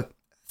people are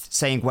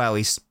saying, well,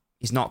 he's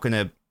not going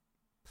to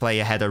play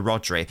ahead of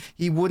Rodri.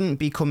 He wouldn't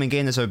be coming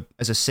in as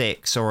a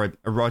six or a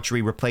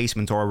Rodri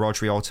replacement or a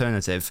Rodri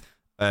alternative,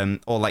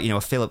 or like, you know,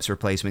 a Phillips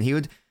replacement.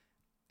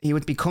 He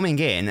would be coming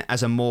in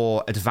as a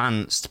more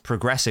advanced,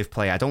 progressive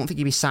player. I don't think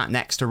he'd be sat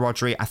next to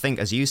Rodri. I think,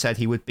 as you said,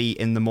 he would be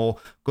in the more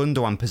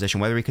Gundogan position.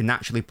 Whether he can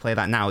naturally play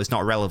that now is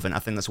not relevant. I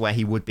think that's where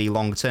he would be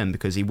long term,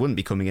 because he wouldn't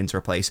be coming in to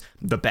replace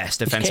the best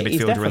defensive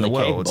midfielder in the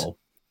world. Capable.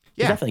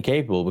 He's definitely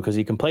capable, because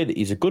he can play that.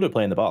 He's good at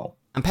playing the ball.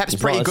 And Pep's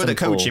pretty good at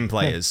coaching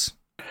players.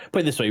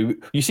 Put it this way,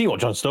 you see what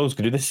John Stones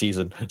can do this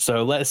season.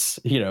 So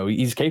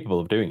he's capable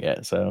of doing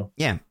it. So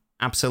yeah,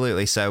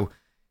 absolutely. So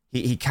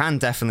he can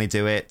definitely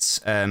do it.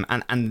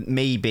 And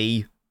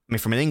maybe, I mean,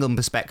 from an England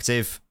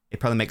perspective,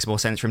 it probably makes more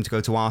sense for him to go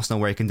to Arsenal,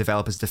 where he can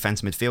develop as a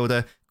defensive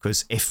midfielder.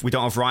 Because if we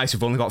don't have Rice,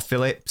 we've only got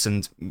Phillips,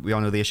 and we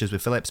all know the issues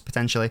with Phillips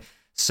potentially.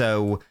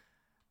 So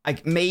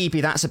maybe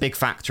that's a big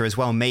factor as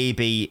well.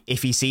 Maybe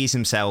if he sees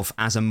himself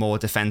as a more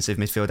defensive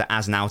midfielder,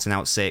 as an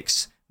out-and-out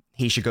six,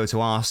 he should go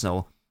to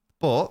Arsenal.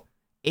 But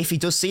if he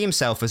does see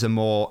himself as a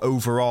more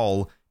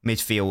overall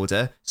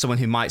midfielder, someone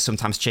who might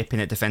sometimes chip in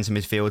at defensive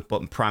midfield,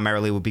 but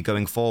primarily will be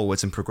going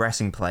forwards and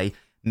progressing play,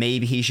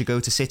 maybe he should go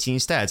to City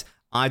instead.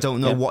 I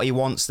don't know what he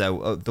wants,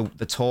 though.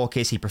 The talk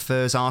is he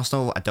prefers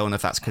Arsenal. I don't know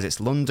if that's because it's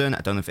London. I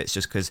don't know if it's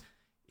just because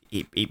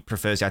he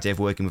prefers the idea of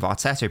working with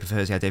Arteta. He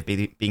prefers the idea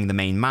of being the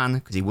main man,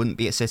 because he wouldn't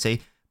be at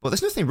City. But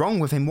there's nothing wrong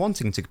with him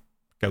wanting to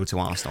go to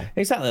Arsenal.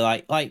 Exactly.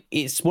 Like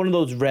it's one of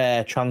those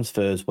rare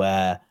transfers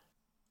where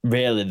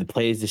really the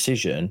player's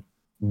decision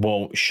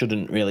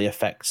shouldn't really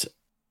affect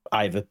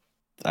either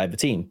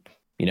team.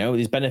 You know,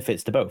 there's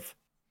benefits to both.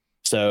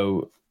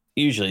 So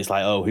usually it's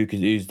like, oh,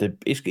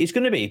 it's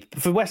going to be,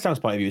 for West Ham's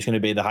point of view, it's going to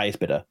be the highest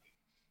bidder.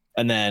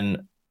 And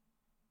then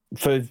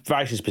for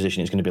Rice's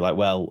position, it's going to be like,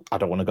 well, I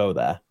don't want to go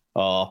there.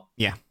 Or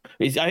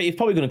it's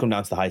probably going to come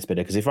down to the highest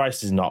bidder, because if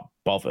Rice is not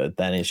bothered,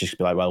 then it's just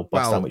going to be like, well,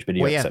 West Ham, which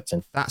bidder are you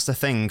accepting? That's the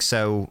thing.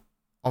 So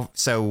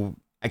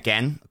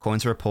again,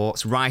 according to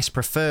reports, Rice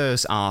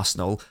prefers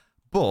Arsenal,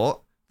 but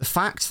the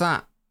fact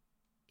that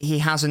he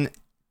hasn't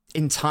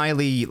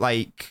entirely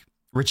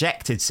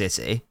rejected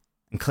City,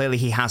 and clearly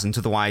he hasn't,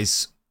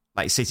 otherwise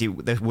City,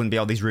 there wouldn't be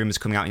all these rumours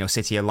coming out, you know,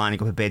 City are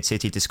lining up a bid,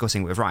 City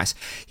discussing it with Rice.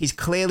 He's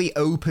clearly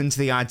open to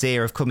the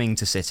idea of coming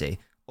to City,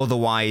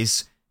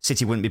 otherwise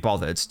City wouldn't be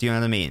bothered. Do you know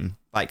what I mean?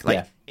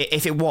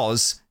 If it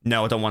was,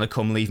 no, I don't want to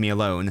come, leave me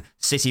alone,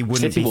 City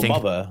wouldn't be thinking...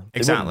 bother.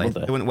 Exactly.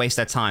 They wouldn't waste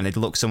their time. They'd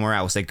look somewhere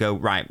else. They'd go,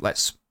 right,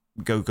 let's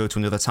go to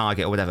another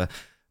target or whatever.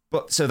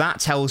 But so that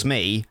tells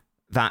me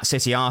that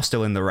City are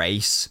still in the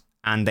race,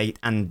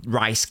 and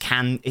Rice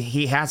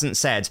he hasn't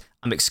said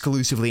I'm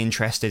exclusively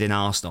interested in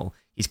Arsenal.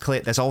 He's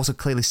clear. There's also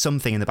clearly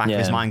something in the back of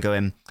his mind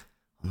going,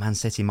 oh, Man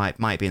City might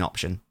be an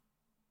option.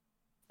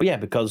 But yeah,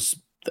 because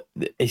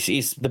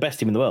it's the best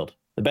team in the world.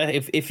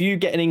 If you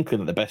get an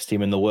inkling that the best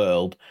team in the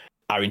world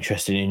are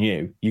interested in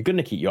you, you're going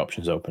to keep your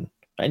options open.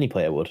 Any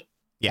player would.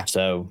 Yeah.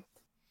 So,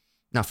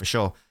 no, for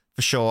sure,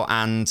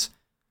 and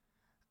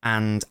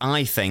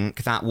I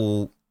think that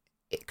will,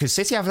 because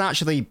City haven't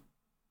actually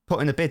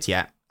put in a bid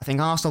yet. I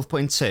think Arsenal have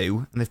put in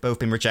 2, and they've both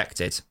been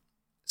rejected.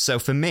 So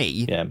for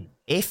me,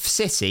 if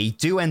City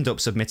do end up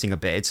submitting a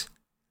bid,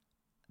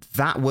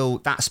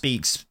 that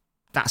speaks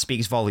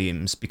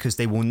volumes, because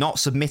they will not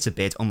submit a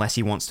bid unless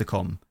he wants to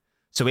come.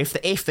 So if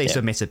they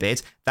submit a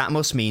bid, that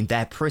must mean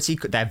they're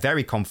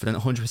very confident,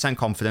 100%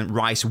 confident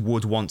Rice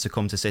would want to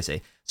come to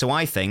City. So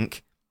I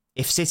think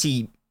if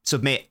City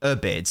submit a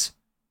bid,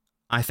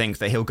 I think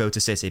that he'll go to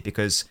City,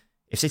 because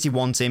if City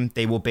want him,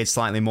 they will bid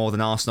slightly more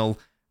than Arsenal,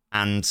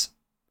 and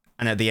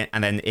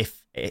then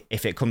if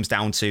it comes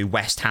down to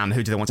West Ham,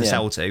 who do they want to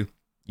sell to?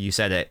 You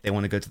said it, they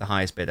want to go to the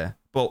highest bidder.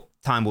 But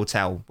time will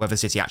tell whether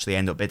City actually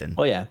end up bidding.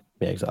 Oh yeah,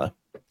 exactly.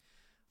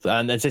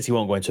 And then City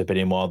won't go into a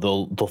bidding war.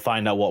 They'll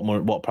find out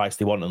what price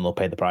they want, and they'll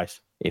pay the price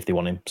if they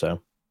want him.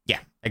 So yeah,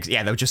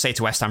 they'll just say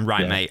to West Ham,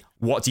 right, mate,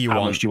 what do you want?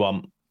 How much do you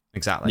want?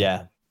 Exactly.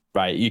 Yeah,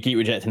 right. You keep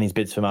rejecting these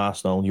bids from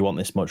Arsenal. You want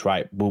this much,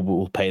 right?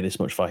 We'll pay this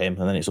much for him,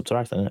 and then it's up to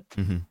Rice, isn't it?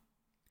 Mm-hmm.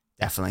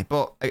 Definitely.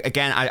 But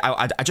again,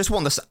 I just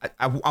want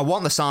I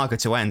want the saga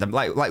to end. I'm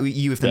like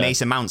you with the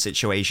Mason Mount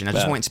situation. I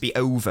just want it to be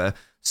over,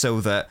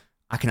 so that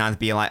I can either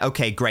be like,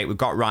 okay, great, we've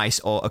got Rice,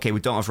 or okay, we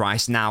don't have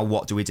Rice. Now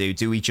what do we do?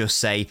 Do we just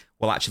say,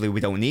 well, actually,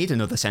 we don't need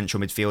another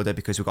central midfielder,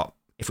 because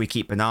if we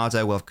keep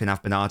Bernardo, we can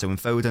have Bernardo and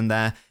Foden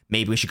there.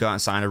 Maybe we should go out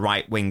and sign a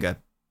right winger,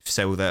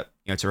 so that,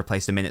 to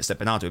replace the minutes that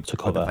Bernardo would be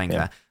playing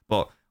there.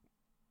 But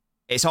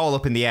it's all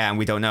up in the air, and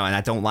we don't know, and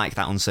I don't like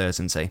that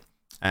uncertainty.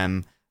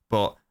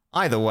 But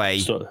either way,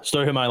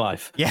 story of my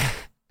life. Yeah.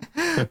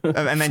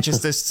 And then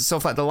just this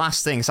stuff like the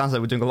last thing, sounds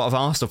like we're doing a lot of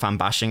Arsenal fan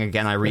bashing.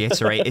 Again, I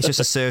reiterate, it's just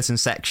a certain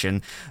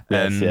section.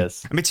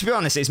 Yes. I mean, to be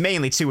honest, it's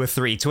mainly 2 or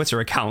 3 Twitter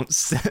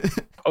accounts.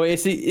 Oh,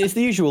 it's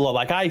the usual lot.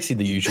 Like, I see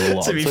the usual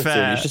lot. To be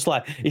fair, it's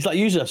like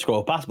usually I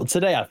scroll past, but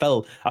today I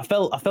felt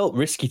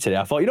risky today.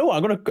 I thought, you know what,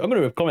 I'm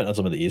gonna comment on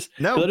some of these.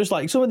 No, they're just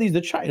like, some of these,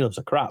 they're chatting us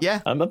a crap.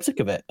 Yeah, I'm sick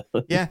of it.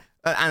 Yeah,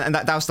 and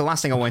that was the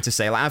last thing I wanted to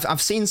say. Like,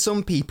 I've seen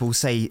some people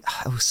say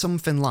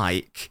something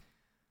like,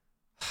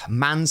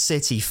 Man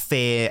City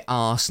fear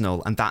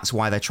Arsenal, and that's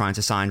why they're trying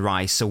to sign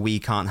Rice, so we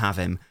can't have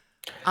him.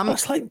 I'm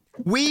sorry.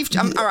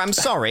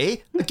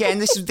 Again,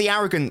 this is the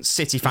arrogant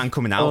City fan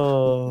coming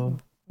out.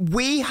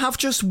 We have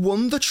just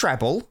won the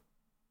treble,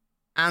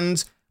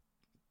 and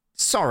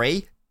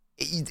sorry,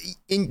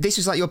 this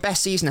is like your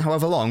best season in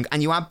however long,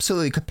 and you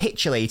absolutely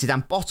capitulated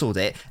and bottled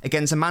it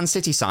against a Man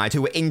City side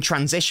who were in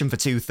transition for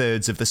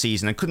 2/3 of the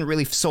season and couldn't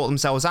really sort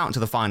themselves out into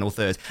the final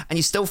third, and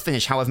you still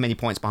finish however many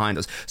points behind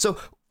us. So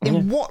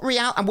in what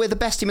reality, and we're the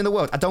best team in the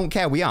world, I don't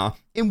care, we are.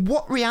 In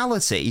what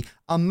reality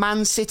are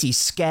Man City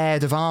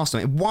scared of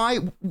Arsenal?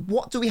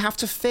 What do we have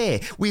to fear?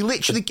 We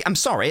literally, I'm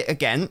sorry,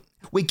 again,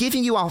 we're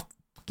giving you our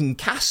fucking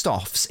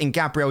cast-offs in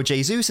Gabriel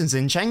Jesus and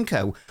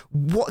Zinchenko.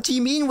 What do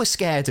you mean we're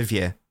scared of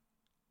you?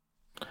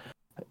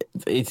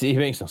 It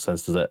makes no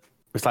sense, does it?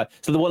 It's like,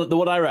 so the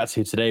one I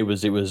reacted to today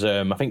was I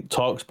think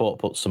Talksport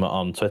put something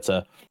on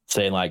Twitter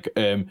saying like,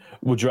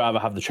 would you rather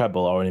have the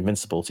treble or an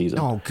invincible season?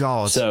 Oh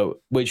God! So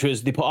which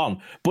was they put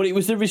on, but it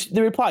was the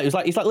reply. It's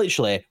like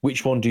literally,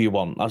 which one do you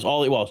want? That's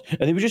all it was,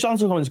 and they were just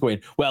answering comments going,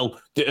 well,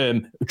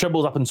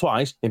 trebles happened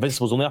twice,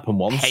 invincibles only happened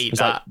once. Hate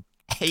that.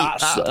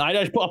 I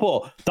just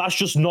put, that's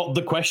just not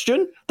the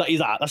question.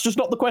 That's just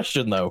not the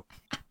question, though.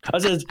 I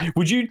said,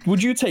 would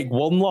you take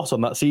one loss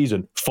on that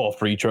season for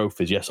 3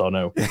 trophies? Yes or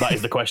no? That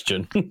is the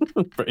question,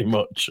 pretty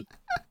much.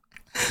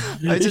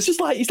 It's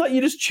like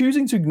you're just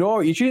choosing to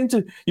ignore it.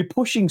 You're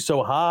pushing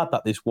so hard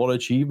that this one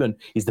achievement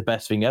is the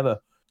best thing ever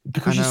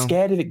because you're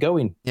scared of it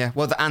going. Yeah,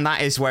 well, and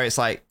that is where it's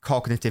like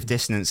cognitive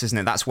dissonance, isn't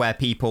it? That's where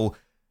people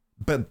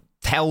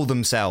tell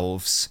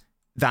themselves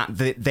that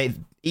they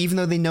even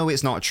though they know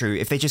it's not true,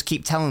 if they just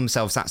keep telling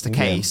themselves that's the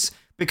case,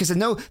 because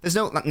there's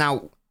no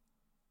now.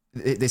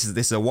 This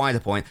is a wider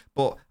point,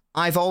 but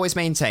I've always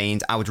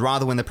maintained I would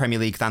rather win the Premier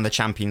League than the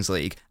Champions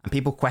League, and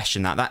people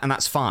question that and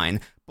that's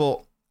fine,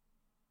 but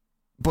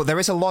there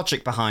is a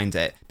logic behind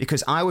it,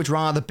 because I would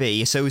rather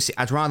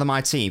I'd rather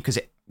my team, because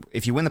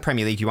if you win the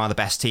Premier League, you are the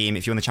best team.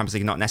 If you win the Champions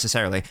League, not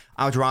necessarily.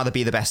 I would rather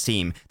be the best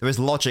team. There is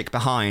logic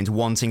behind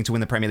wanting to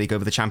win the Premier League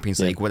over the Champions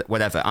League,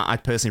 whatever.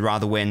 I'd personally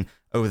rather win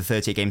over the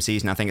 38-game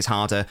season. I think it's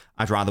harder.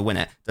 I'd rather win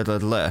it.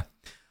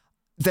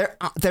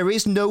 There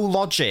is no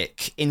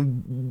logic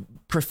in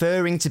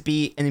preferring to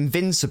be an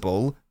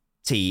invincible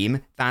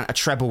team than a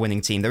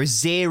treble-winning team. There is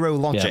zero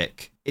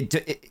logic.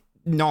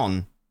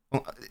 None.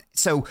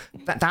 So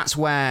that's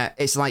where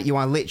it's like you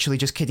are literally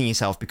just kidding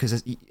yourself,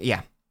 because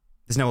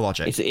there's no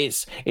logic.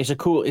 It's a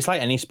cool. It's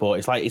like any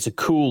sport. It's a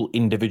cool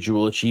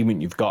individual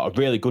achievement you've got, a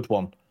really good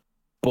one,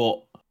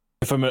 but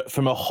from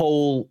a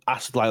whole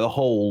aspect, like the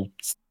whole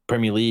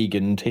Premier League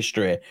and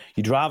history,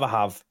 you'd rather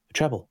have a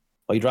treble,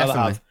 or you'd rather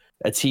have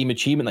a team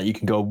achievement that you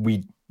can go,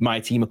 my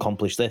team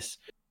accomplished this.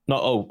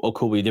 Not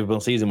cool, we did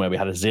one season where we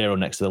had a 0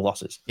 next to the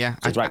losses. Yeah,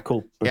 so it's right,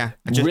 cool. Yeah,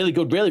 really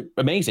good, really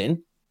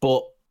amazing.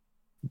 But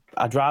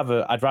I'd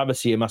rather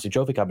see a massive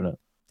trophy cabinet.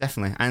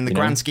 Definitely, and in the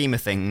grand scheme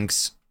of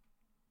things,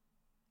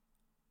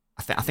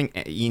 I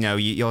think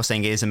you're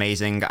saying it is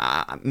amazing.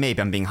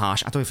 Maybe I'm being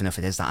harsh. I don't even know if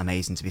it is that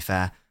amazing, to be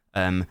fair.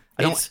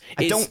 It's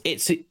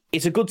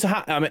a good to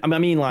have. I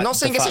mean, like, I'm not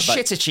saying it's a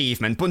shit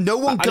achievement, but no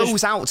one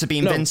goes out to be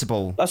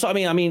invincible. That's what I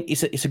mean. I mean,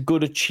 it's a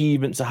good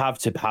achievement to have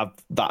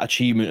that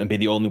achievement and be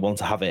the only one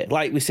to have it.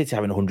 Like with City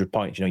having 100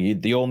 points, you're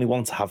the only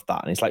one to have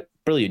that, and it's like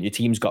brilliant. Your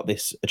team's got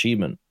this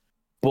achievement,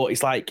 but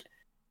it's like,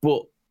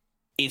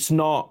 it's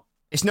not.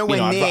 It's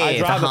nowhere near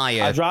the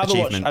higher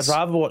achievements.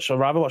 I'd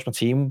rather watch my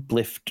team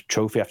lift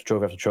trophy after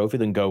trophy after trophy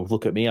than go,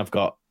 look at me, I've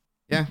got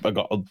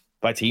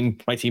my team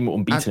unbeaten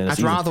in the season. I'd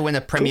rather win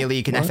a Premier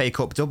League and FA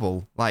Cup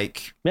double.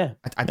 Like, I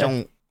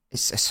don't.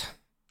 It's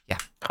yeah.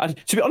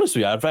 To be honest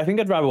with you, I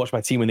think I'd rather watch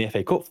my team win the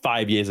FA Cup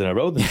 5 years in a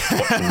row than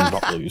watch them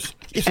not lose.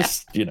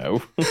 Just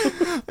No,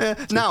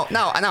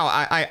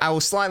 I will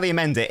slightly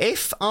amend it.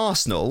 If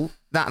Arsenal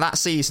that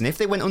season, if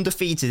they went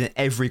undefeated in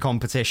every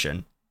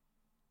competition,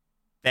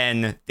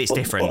 then it's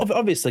different.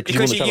 Obviously,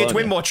 because you'd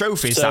win more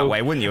trophies that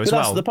way, wouldn't you? As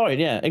well. That's the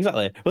point. Yeah,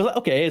 exactly. Well,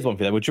 okay, here's one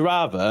for you. Would you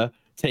rather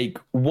take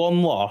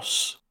one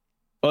loss,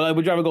 or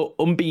would you rather go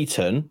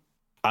unbeaten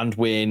and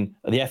win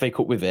the FA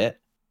Cup with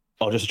it,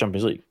 or just the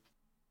Champions League?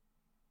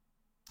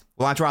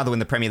 Well, I'd rather win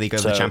the Premier League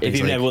over the Champions League. If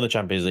you've never won the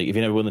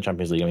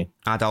Champions League, I mean,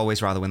 I'd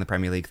always rather win the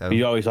Premier League, though.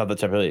 You always had the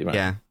Champions League, right?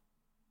 Yeah.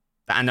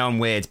 I know I'm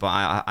weird, but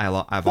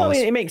I've always.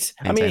 It makes.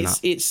 I mean,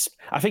 it's.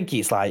 I think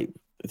it's like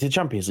the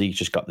Champions League's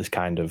just got this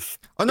kind of.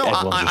 Oh no,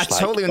 I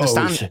totally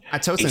understand. I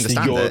totally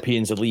understand the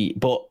Europeans elite,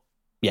 but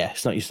yeah,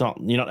 it's not.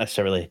 You're not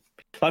necessarily.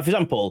 Like, for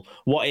example,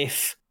 what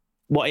if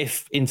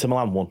Inter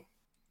Milan won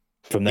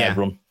from their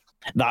run?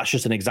 That's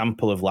just an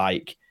example of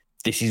like,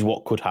 this is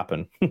what could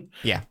happen.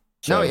 Yeah.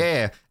 So,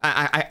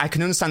 I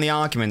can understand the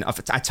argument.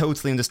 I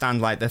totally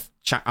understand. Like,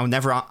 I would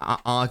never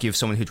argue with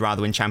someone who'd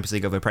rather win Champions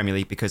League over Premier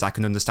League, because I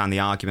can understand the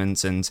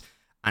argument and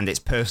it's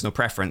personal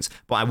preference.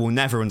 But I will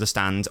never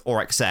understand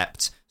or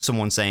accept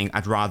someone saying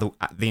I'd rather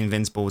the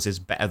Invincibles is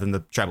better than the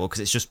treble,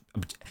 because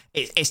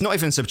it's not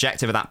even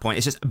subjective at that point.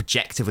 It's just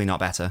objectively not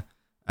better.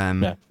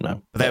 No.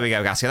 But there we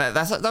go, Gasky.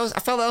 I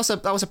felt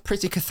that was a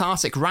pretty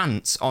cathartic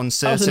rant on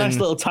certain. That was a nice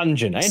little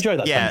tangent. I enjoyed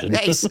that tangent.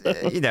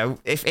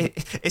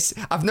 It's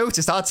I've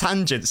noticed our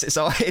tangents. It's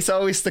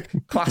always the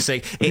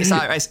classic.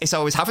 It's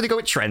always having to go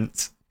at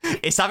Trent.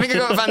 It's having to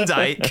go at Van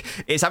Dijk.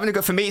 It's having to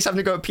go, for me, it's having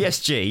to go at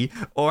PSG,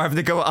 or having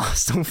to go at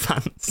Arsenal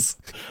fans.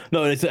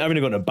 No, it's having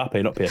to go at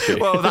Mbappe, not PSG.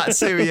 Well, that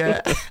too,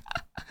 yeah.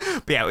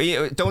 But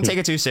yeah, don't take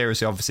it too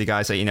seriously, obviously,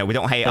 guys. We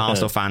don't hate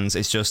Arsenal fans.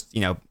 It's just,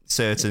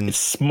 certain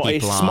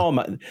people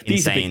are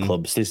these are big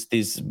clubs.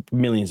 There's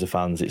millions of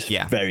fans. It's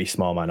very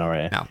small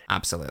minority. No,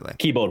 absolutely.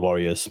 Keyboard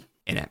warriors.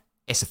 In it.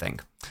 It's a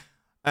thing.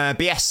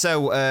 But yes,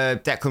 so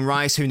Declan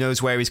Rice, who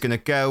knows where he's going to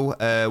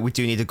go? We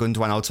do need a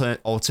Gundogan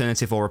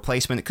alternative or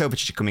replacement.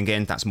 Kovacic coming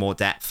in, that's more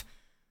depth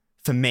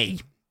for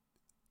me.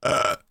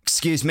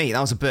 Excuse me, that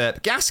was a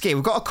burp. Gasky,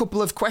 we've got a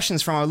couple of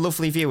questions from our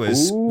lovely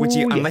viewers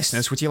and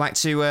listeners. Would you like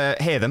to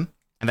hear them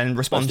and then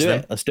respond to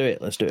them? Let's do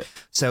it.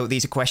 So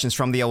these are questions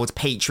from the old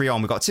Patreon.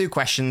 We've got 2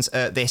 questions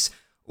this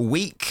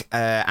week,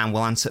 and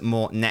we'll answer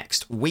more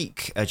next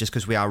week, just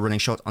because we are running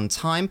short on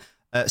time.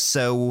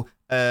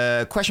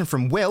 Question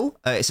from Will.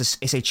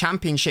 It's a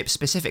championship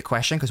specific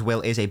question, because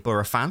Will is a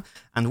Borough fan,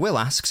 and Will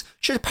asks,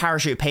 should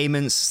parachute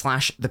payments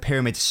 / the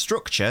pyramid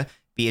structure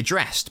be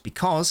addressed,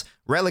 because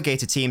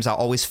relegated teams are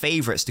always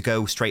favourites to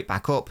go straight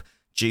back up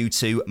due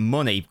to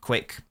money?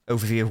 Quick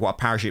overview of what a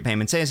parachute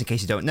payment is, in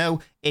case you don't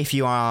know. If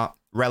you are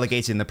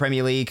relegated in the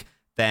Premier League,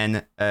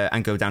 then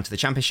and go down to the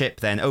Championship,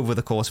 then over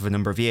the course of a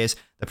number of years,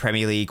 the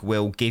Premier League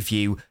will give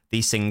you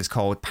these things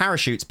called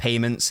parachute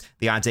payments.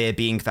 The idea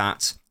being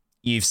that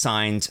you've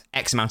signed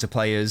X amount of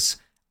players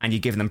and you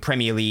give them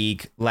Premier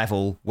League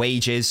level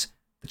wages.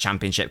 The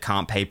Championship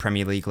can't pay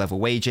Premier League level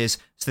wages.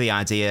 So the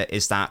idea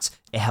is that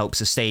it helps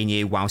sustain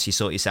you whilst you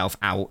sort yourself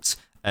out.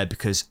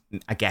 Because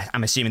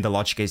I'm assuming the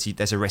logic is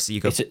there's a risk that you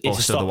go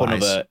bust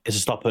otherwise. It's a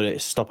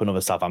stop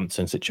another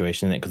Southampton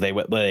situation, isn't it? Because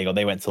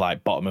they went to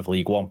like bottom of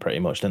League One pretty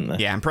much, didn't they?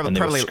 Yeah, and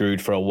they were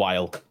screwed for a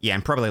while. Yeah,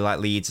 and probably like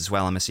Leeds as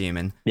well, I'm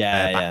assuming.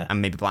 Yeah.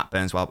 And maybe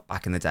Blackburn as well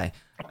back in the day.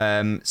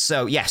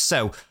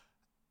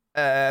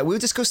 We'll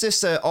discuss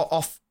this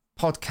off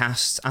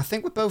podcast. I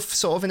think we're both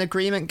sort of in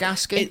agreement,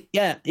 Gasky.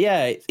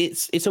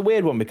 It's a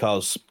weird one,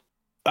 because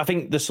I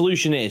think the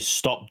solution is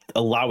stop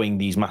allowing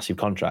these massive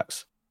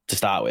contracts to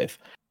start with.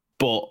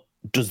 But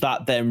does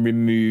that then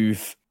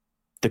remove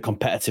the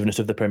competitiveness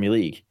of the Premier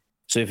League?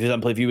 So, for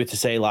example, if you were to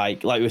say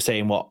like we were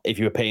saying, if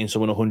you were paying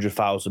someone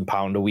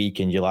 £100,000 a week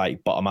and you're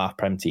like bottom half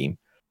Prem team,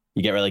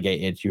 you get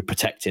relegated, you're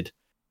protected.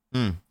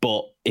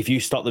 But if you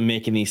stop them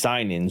making these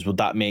signings, would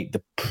that make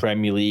the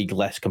Premier League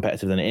less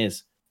competitive than it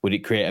is? Would it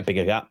create a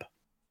bigger gap?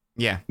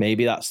 Yeah.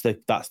 Maybe that's the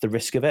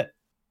risk of it.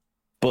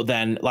 But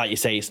then, like you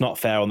say, it's not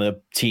fair on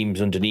the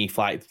teams underneath,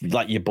 like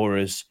your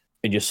Boroughs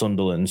and your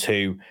Sunderlands,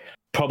 who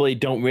probably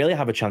don't really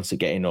have a chance of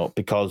getting up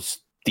because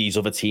these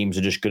other teams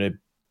are just going to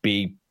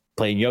be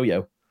playing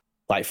yo-yo,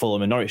 like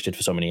Fulham and Norwich did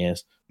for so many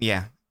years.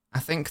 Yeah. I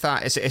think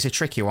that it's a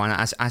tricky one,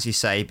 as you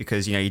say,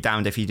 because you're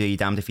damned if you do, you're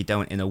damned if you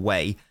don't. In a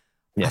way,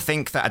 I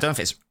think that I don't know if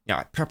it's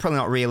probably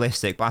not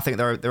realistic, but I think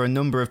there are a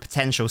number of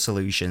potential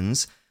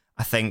solutions.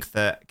 I think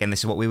that again, this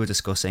is what we were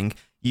discussing.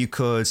 You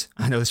could,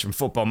 I know this from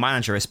Football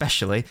Manager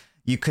especially,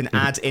 you can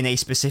add in a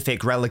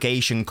specific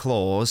relegation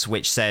clause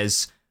which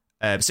says,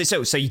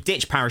 so you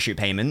ditch parachute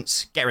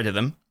payments, get rid of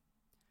them,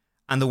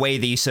 and the way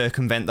that you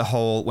circumvent the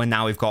whole, when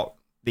now we've got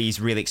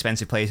these really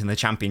expensive players in the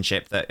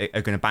Championship that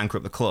are going to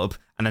bankrupt the club,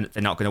 and then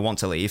they're not going to want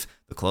to leave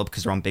the club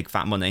because they're on big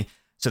fat money.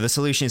 So the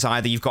solution is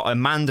either you've got a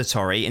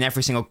mandatory, in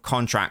every single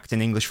contract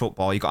in English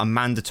football, you've got a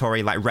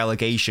mandatory like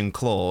relegation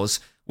clause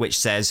which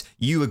says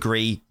you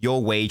agree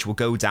your wage will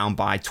go down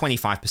by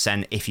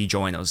 25% if you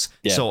join us,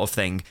 sort of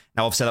thing.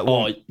 Now, obviously that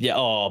won't...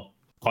 or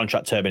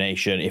contract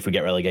termination if we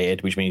get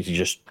relegated, which means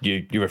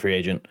you're a free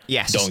agent.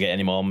 Yes. Don't get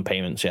any more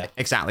payments. Yeah,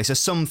 exactly. So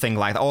something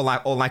like that,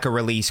 or like a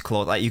release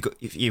clause. Like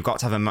you've got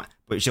to have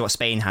which is what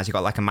Spain has. You've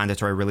got like a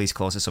mandatory release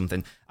clause or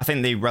something. I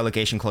think the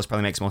relegation clause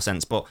probably makes more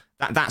sense, but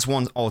that's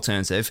one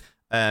alternative.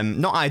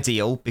 Not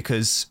ideal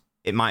because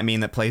it might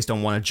mean that players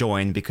don't want to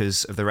join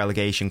because of the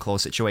relegation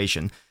clause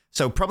situation.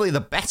 So probably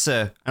the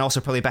better, and also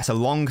probably better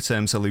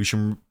long-term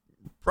solution,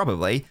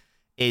 probably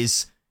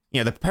is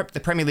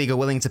the Premier League are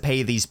willing to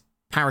pay these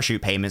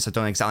parachute payments. I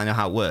don't exactly know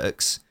how it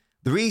works.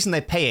 The reason they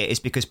pay it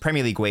is because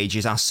Premier League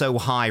wages are so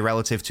high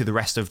relative to the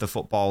rest of the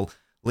football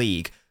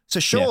league. So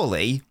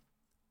surely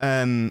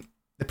the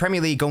Premier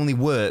League only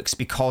works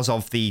because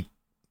of the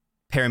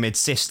pyramid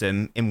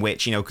system in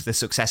which, the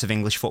success of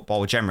English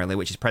football generally,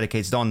 which is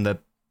predicated on the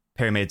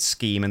pyramid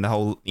scheme and the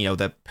whole,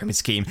 the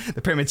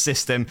pyramid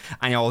system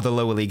and all the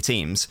lower league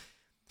teams.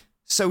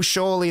 So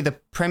surely the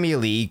Premier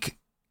League,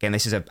 again,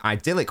 this is an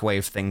idyllic way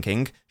of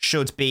thinking,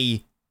 should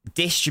be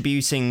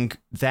distributing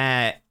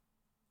their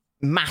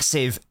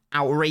massive,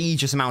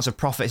 outrageous amounts of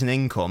profits and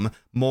income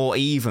more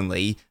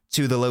evenly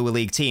to the lower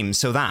league teams,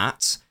 so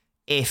that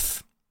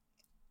if,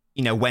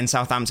 when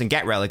Southampton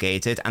get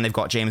relegated and they've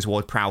got James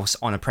Ward-Prowse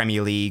on a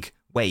Premier League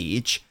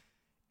wage,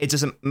 it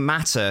doesn't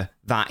matter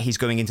that he's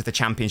going into the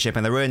Championship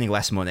and they're earning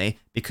less money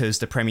because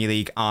the Premier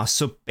League are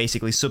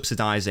basically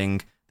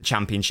subsidising the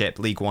Championship,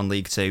 League One,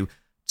 League Two,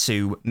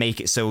 to make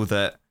it so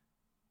that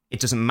it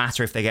doesn't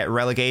matter if they get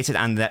relegated,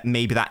 and that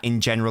maybe that in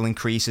general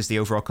increases the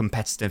overall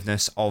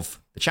competitiveness of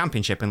the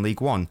Championship and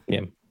League One.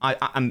 Yeah,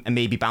 and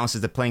maybe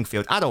balances the playing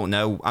field. I don't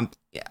know.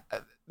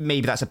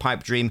 Maybe that's a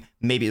pipe dream.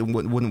 Maybe it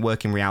wouldn't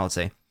work in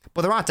reality.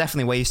 But there are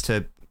definitely ways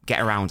to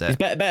get around it.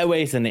 There's better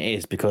ways than it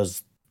is,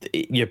 because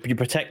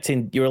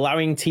you're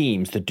allowing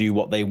teams to do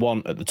what they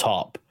want at the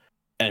top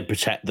and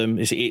protect them.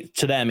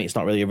 To them, it's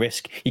not really a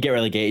risk. You get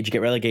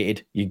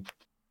relegated.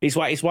 It's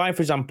why,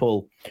 for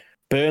example,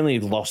 Burnley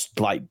lost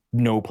like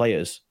no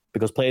players,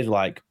 because players were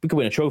like, we could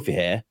win a trophy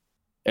here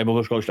and we'll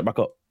just go straight back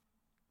up.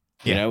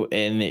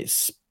 And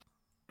it's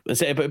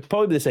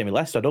probably the same with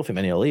Leicester. I don't think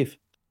many will leave.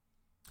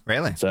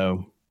 Really?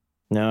 So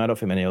no, I don't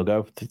think many will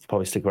go. They'll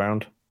probably stick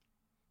around.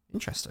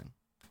 Interesting.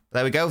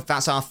 There we go.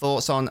 That's our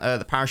thoughts on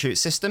the parachute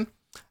system.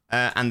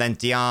 And then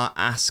DR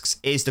asks,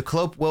 is the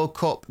Club World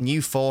Cup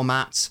new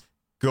format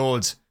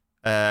good?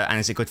 And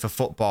is it good for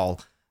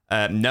football?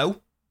 No,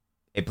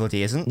 it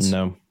bloody isn't.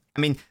 No. I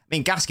mean,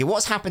 Gasky,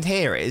 what's happened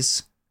here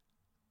is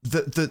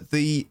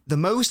the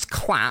most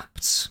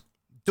clapped,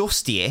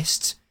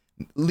 dustiest,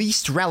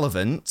 least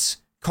relevant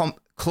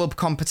club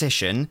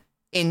competition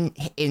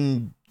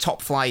in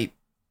top flight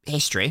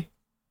history,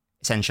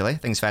 essentially, I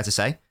think it's fair to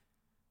say,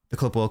 the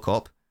Club World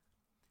Cup.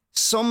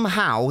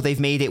 Somehow they've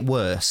made it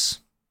worse.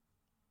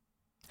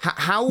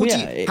 How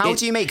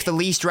do you make the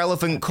least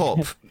relevant cup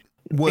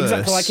worse?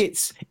 Exactly, like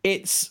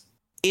it's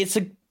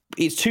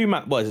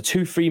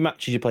two free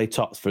matches you play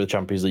tops for the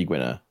Champions League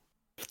winner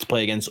to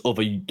play against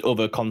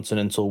other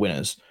continental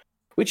winners,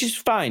 which is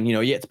fine.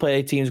 You get to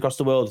play teams across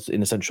the world in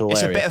the central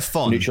area. It's a bit of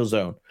fun. Neutral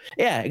zone.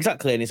 Yeah,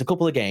 exactly. And it's a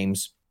couple of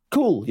games.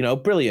 Cool.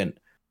 Brilliant.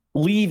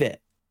 Leave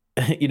it.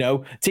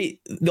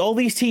 All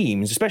these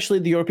teams, especially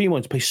the European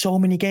ones, play so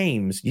many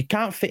games. You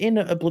can't fit in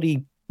a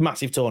bloody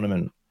massive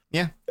tournament.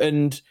 Yeah.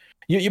 And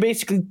you're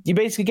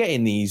basically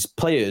getting these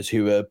players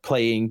who are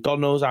playing God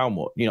knows how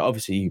much.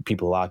 Obviously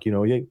people are like,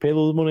 you pay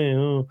all the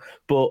money,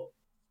 but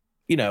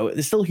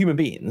they're still human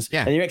beings.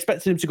 Yeah. And you're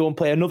expecting them to go and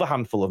play another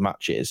handful of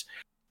matches.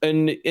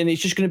 And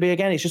it's just going to be,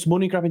 again, it's just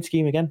money grabbing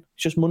scheme again.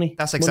 It's just money.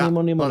 That's exactly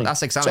money. Well,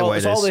 that's exactly what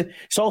it is.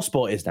 It's all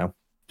sport is now.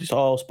 It's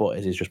all sport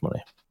is just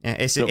money.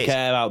 Yeah, don't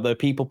care about the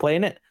people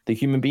playing it, the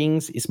human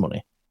beings. It's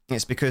money.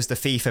 It's because the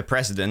FIFA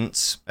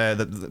president,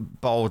 the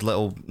bald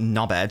little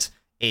knobhead,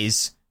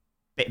 is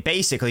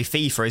basically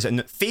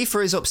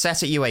FIFA is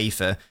upset at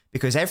UEFA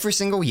because every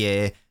single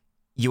year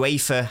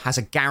UEFA has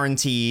a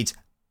guaranteed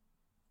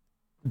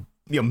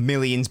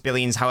millions,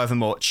 billions, however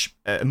much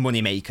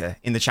moneymaker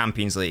in the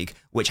Champions League,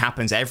 which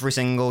happens every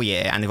single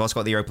year, and they've also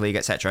got the Europa League,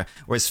 etc.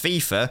 Whereas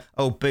FIFA,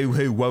 oh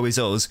boo-hoo, woe is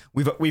us.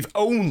 We've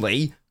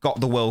only got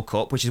the World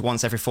Cup, which is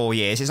once every 4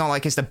 years. It's not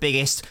like it's the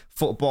biggest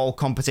football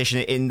competition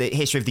in the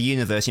history of the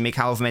universe. You make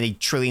however many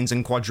trillions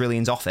and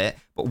quadrillions off it,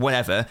 but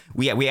whatever.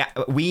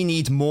 We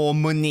need more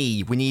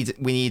money. We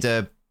need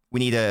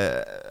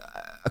a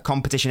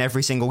competition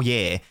every single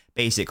year,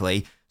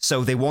 basically.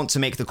 So they want to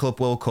make the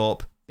Club World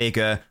Cup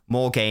bigger,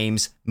 more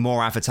games,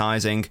 more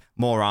advertising,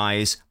 more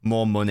eyes,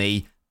 more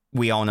money.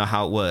 We all know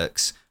how it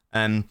works.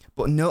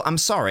 But no, I'm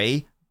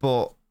sorry,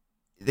 but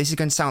this is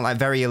going to sound like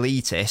very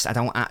elitist. I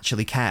don't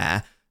actually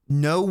care.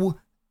 No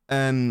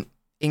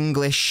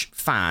English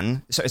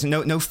fan, so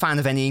no fan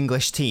of any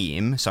English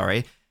team,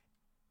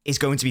 is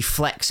going to be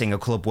flexing a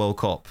Club World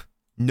Cup.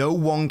 No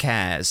one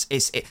cares.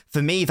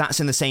 For me, that's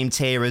in the same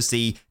tier as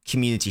the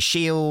Community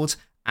Shield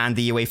and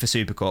the UEFA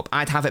Super Cup.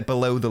 I'd have it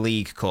below the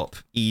League Cup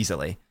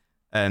easily.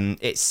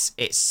 It's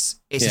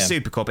a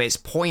Super Cup. It's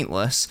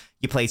pointless.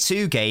 You play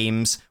 2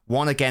 games,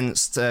 one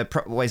against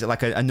what is it,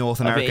 like a North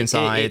American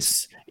side,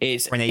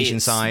 or an Asian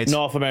side,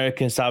 North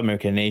American, South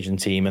American, Asian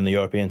team, and the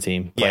European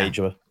team play each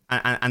other.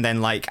 And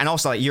then and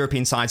also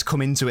European sides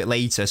come into it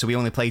later, so we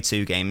only play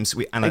 2 games.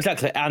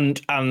 Exactly,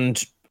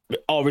 and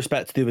all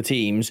respect to the other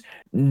teams,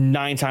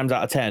 9 times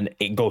out of 10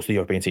 it goes to the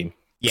European team.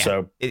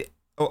 Yeah.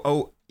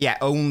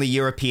 Only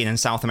European and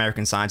South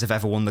American sides have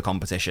ever won the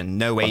competition.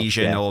 No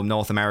Asian or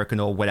North American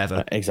or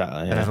whatever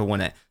exactly have ever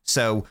won it.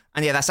 So,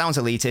 and that sounds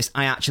elitist.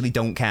 I actually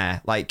don't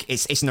care. Like,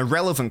 it's an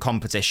irrelevant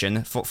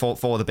competition for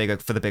the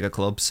bigger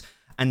clubs.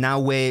 And now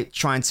we're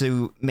trying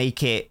to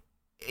make it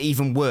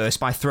even worse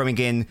by throwing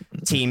in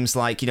teams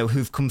like,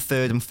 who've come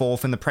 3rd and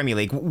 4th in the Premier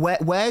League.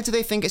 Where do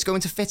they think it's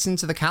going to fit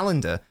into the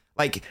calendar?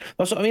 Like,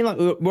 that's what I mean. Like,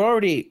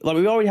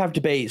 we already have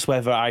debates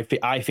whether I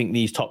think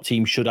these top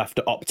teams should have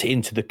to opt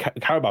into the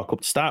Carabao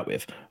Cup to start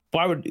with.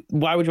 Why would you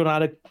want to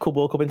add a Club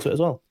World Cup into it as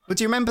well? But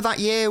do you remember that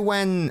year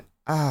when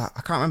I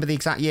can't remember the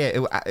exact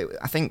year?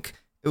 I think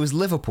it was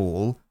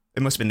Liverpool.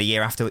 It must have been the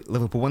year after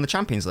Liverpool won the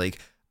Champions League.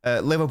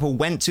 Liverpool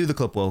went to the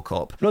Club World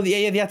Cup. No,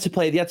 they had to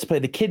play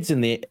the kids in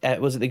the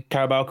was it the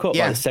Carabao Cup?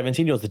 Yeah, like the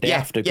 17-year-olds the day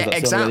after.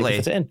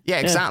 Exactly.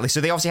 So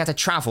they obviously had to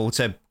travel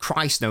to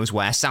Christ knows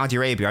where, Saudi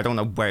Arabia. I don't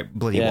know where it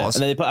bloody was.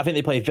 And then I think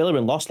they played Villa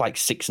and lost like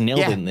 6-0,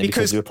 didn't they?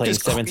 Because they were playing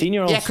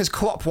 17-year-olds. Yeah, because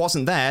Klopp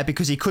wasn't there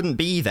because he couldn't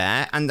be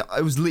there, and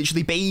it was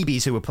literally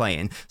babies who were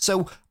playing.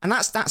 So, and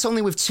that's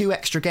only with 2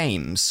 extra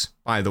games.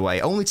 By the way,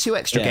 only 2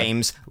 extra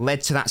games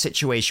led to that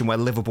situation where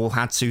Liverpool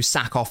had to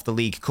sack off the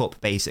League Cup,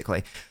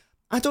 basically.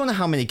 I don't know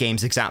how many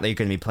games exactly are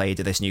going to be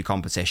played at this new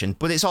competition,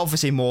 but it's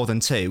obviously more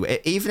than 2.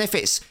 Even if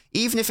it's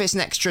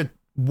an extra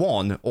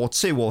 1 or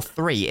 2 or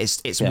 3,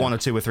 it's 1 or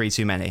 2 or 3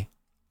 too many.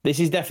 This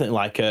is definitely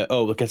like the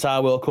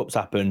Qatar World Cup's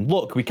happened.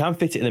 Look, we can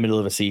fit it in the middle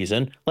of a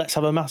season. Let's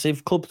have a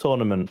massive club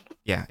tournament.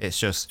 Yeah, it's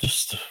just.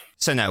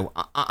 So no,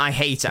 I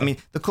hate it. I mean,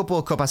 the Club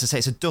World Cup, as I say,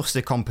 it's a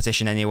dusty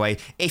competition anyway.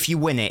 If you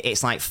win it,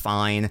 it's like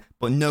fine,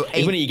 but no.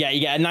 You win it, you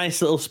get a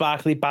nice little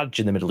sparkly badge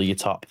in the middle of your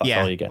top. That's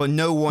all you get. But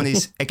no one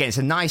is. Again, it's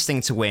a nice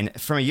thing to win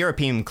from a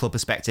European club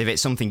perspective.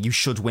 It's something you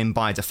should win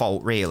by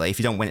default. Really, if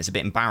you don't win, it's a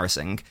bit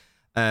embarrassing.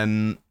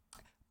 But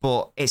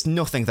it's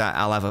nothing that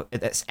I'll ever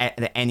that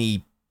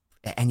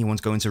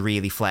anyone's going to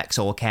really flex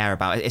or care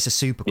about. It's a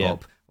Super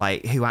Cup.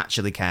 Like, who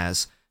actually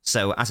cares?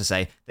 So, as I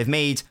say, they've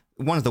made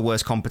one of the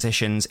worst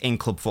competitions in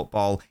club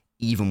football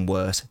even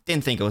worse.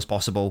 Didn't think it was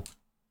possible,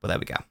 but there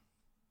we go.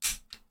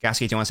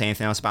 Gasky, do you want to say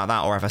anything else about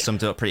that, or have I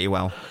summed it up pretty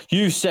well?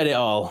 You've said it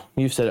all.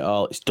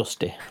 It's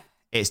dusty.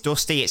 It's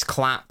dusty. It's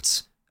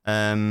clapped.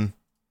 Whatever.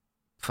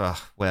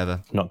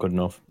 Not good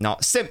enough.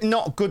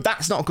 Not good.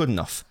 That's not good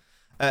enough.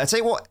 I'll tell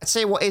you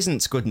what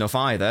isn't good enough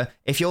either.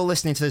 If you're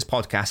listening to this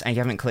podcast and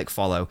you haven't clicked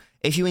follow,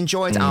 if you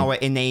enjoyed our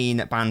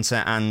inane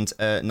banter and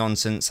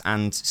nonsense,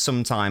 and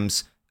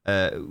sometimes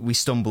we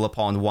stumble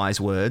upon wise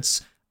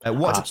words.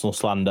 Arsenal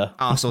slander.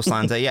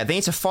 Yeah, they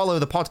need to follow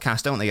the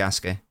podcast, don't they,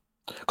 Gasky?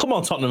 Come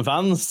on, Tottenham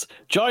fans.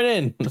 Join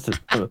in.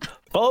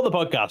 Follow the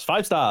podcast.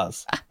 5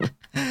 stars.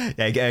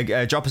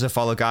 Drop us a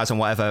follow, guys, on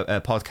whatever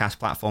podcast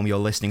platform you're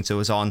listening to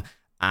us on.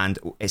 And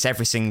it's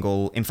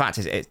in fact,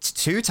 it's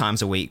 2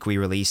 times a week we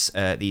release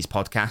these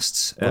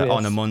podcasts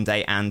on a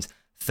Monday and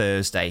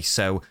Thursday.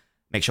 So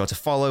make sure to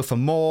follow for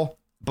more.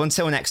 But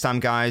until next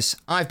time, guys,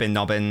 I've been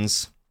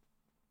Nobbins.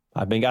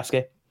 I've been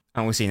Gasky.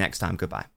 And we'll see you next time. Goodbye.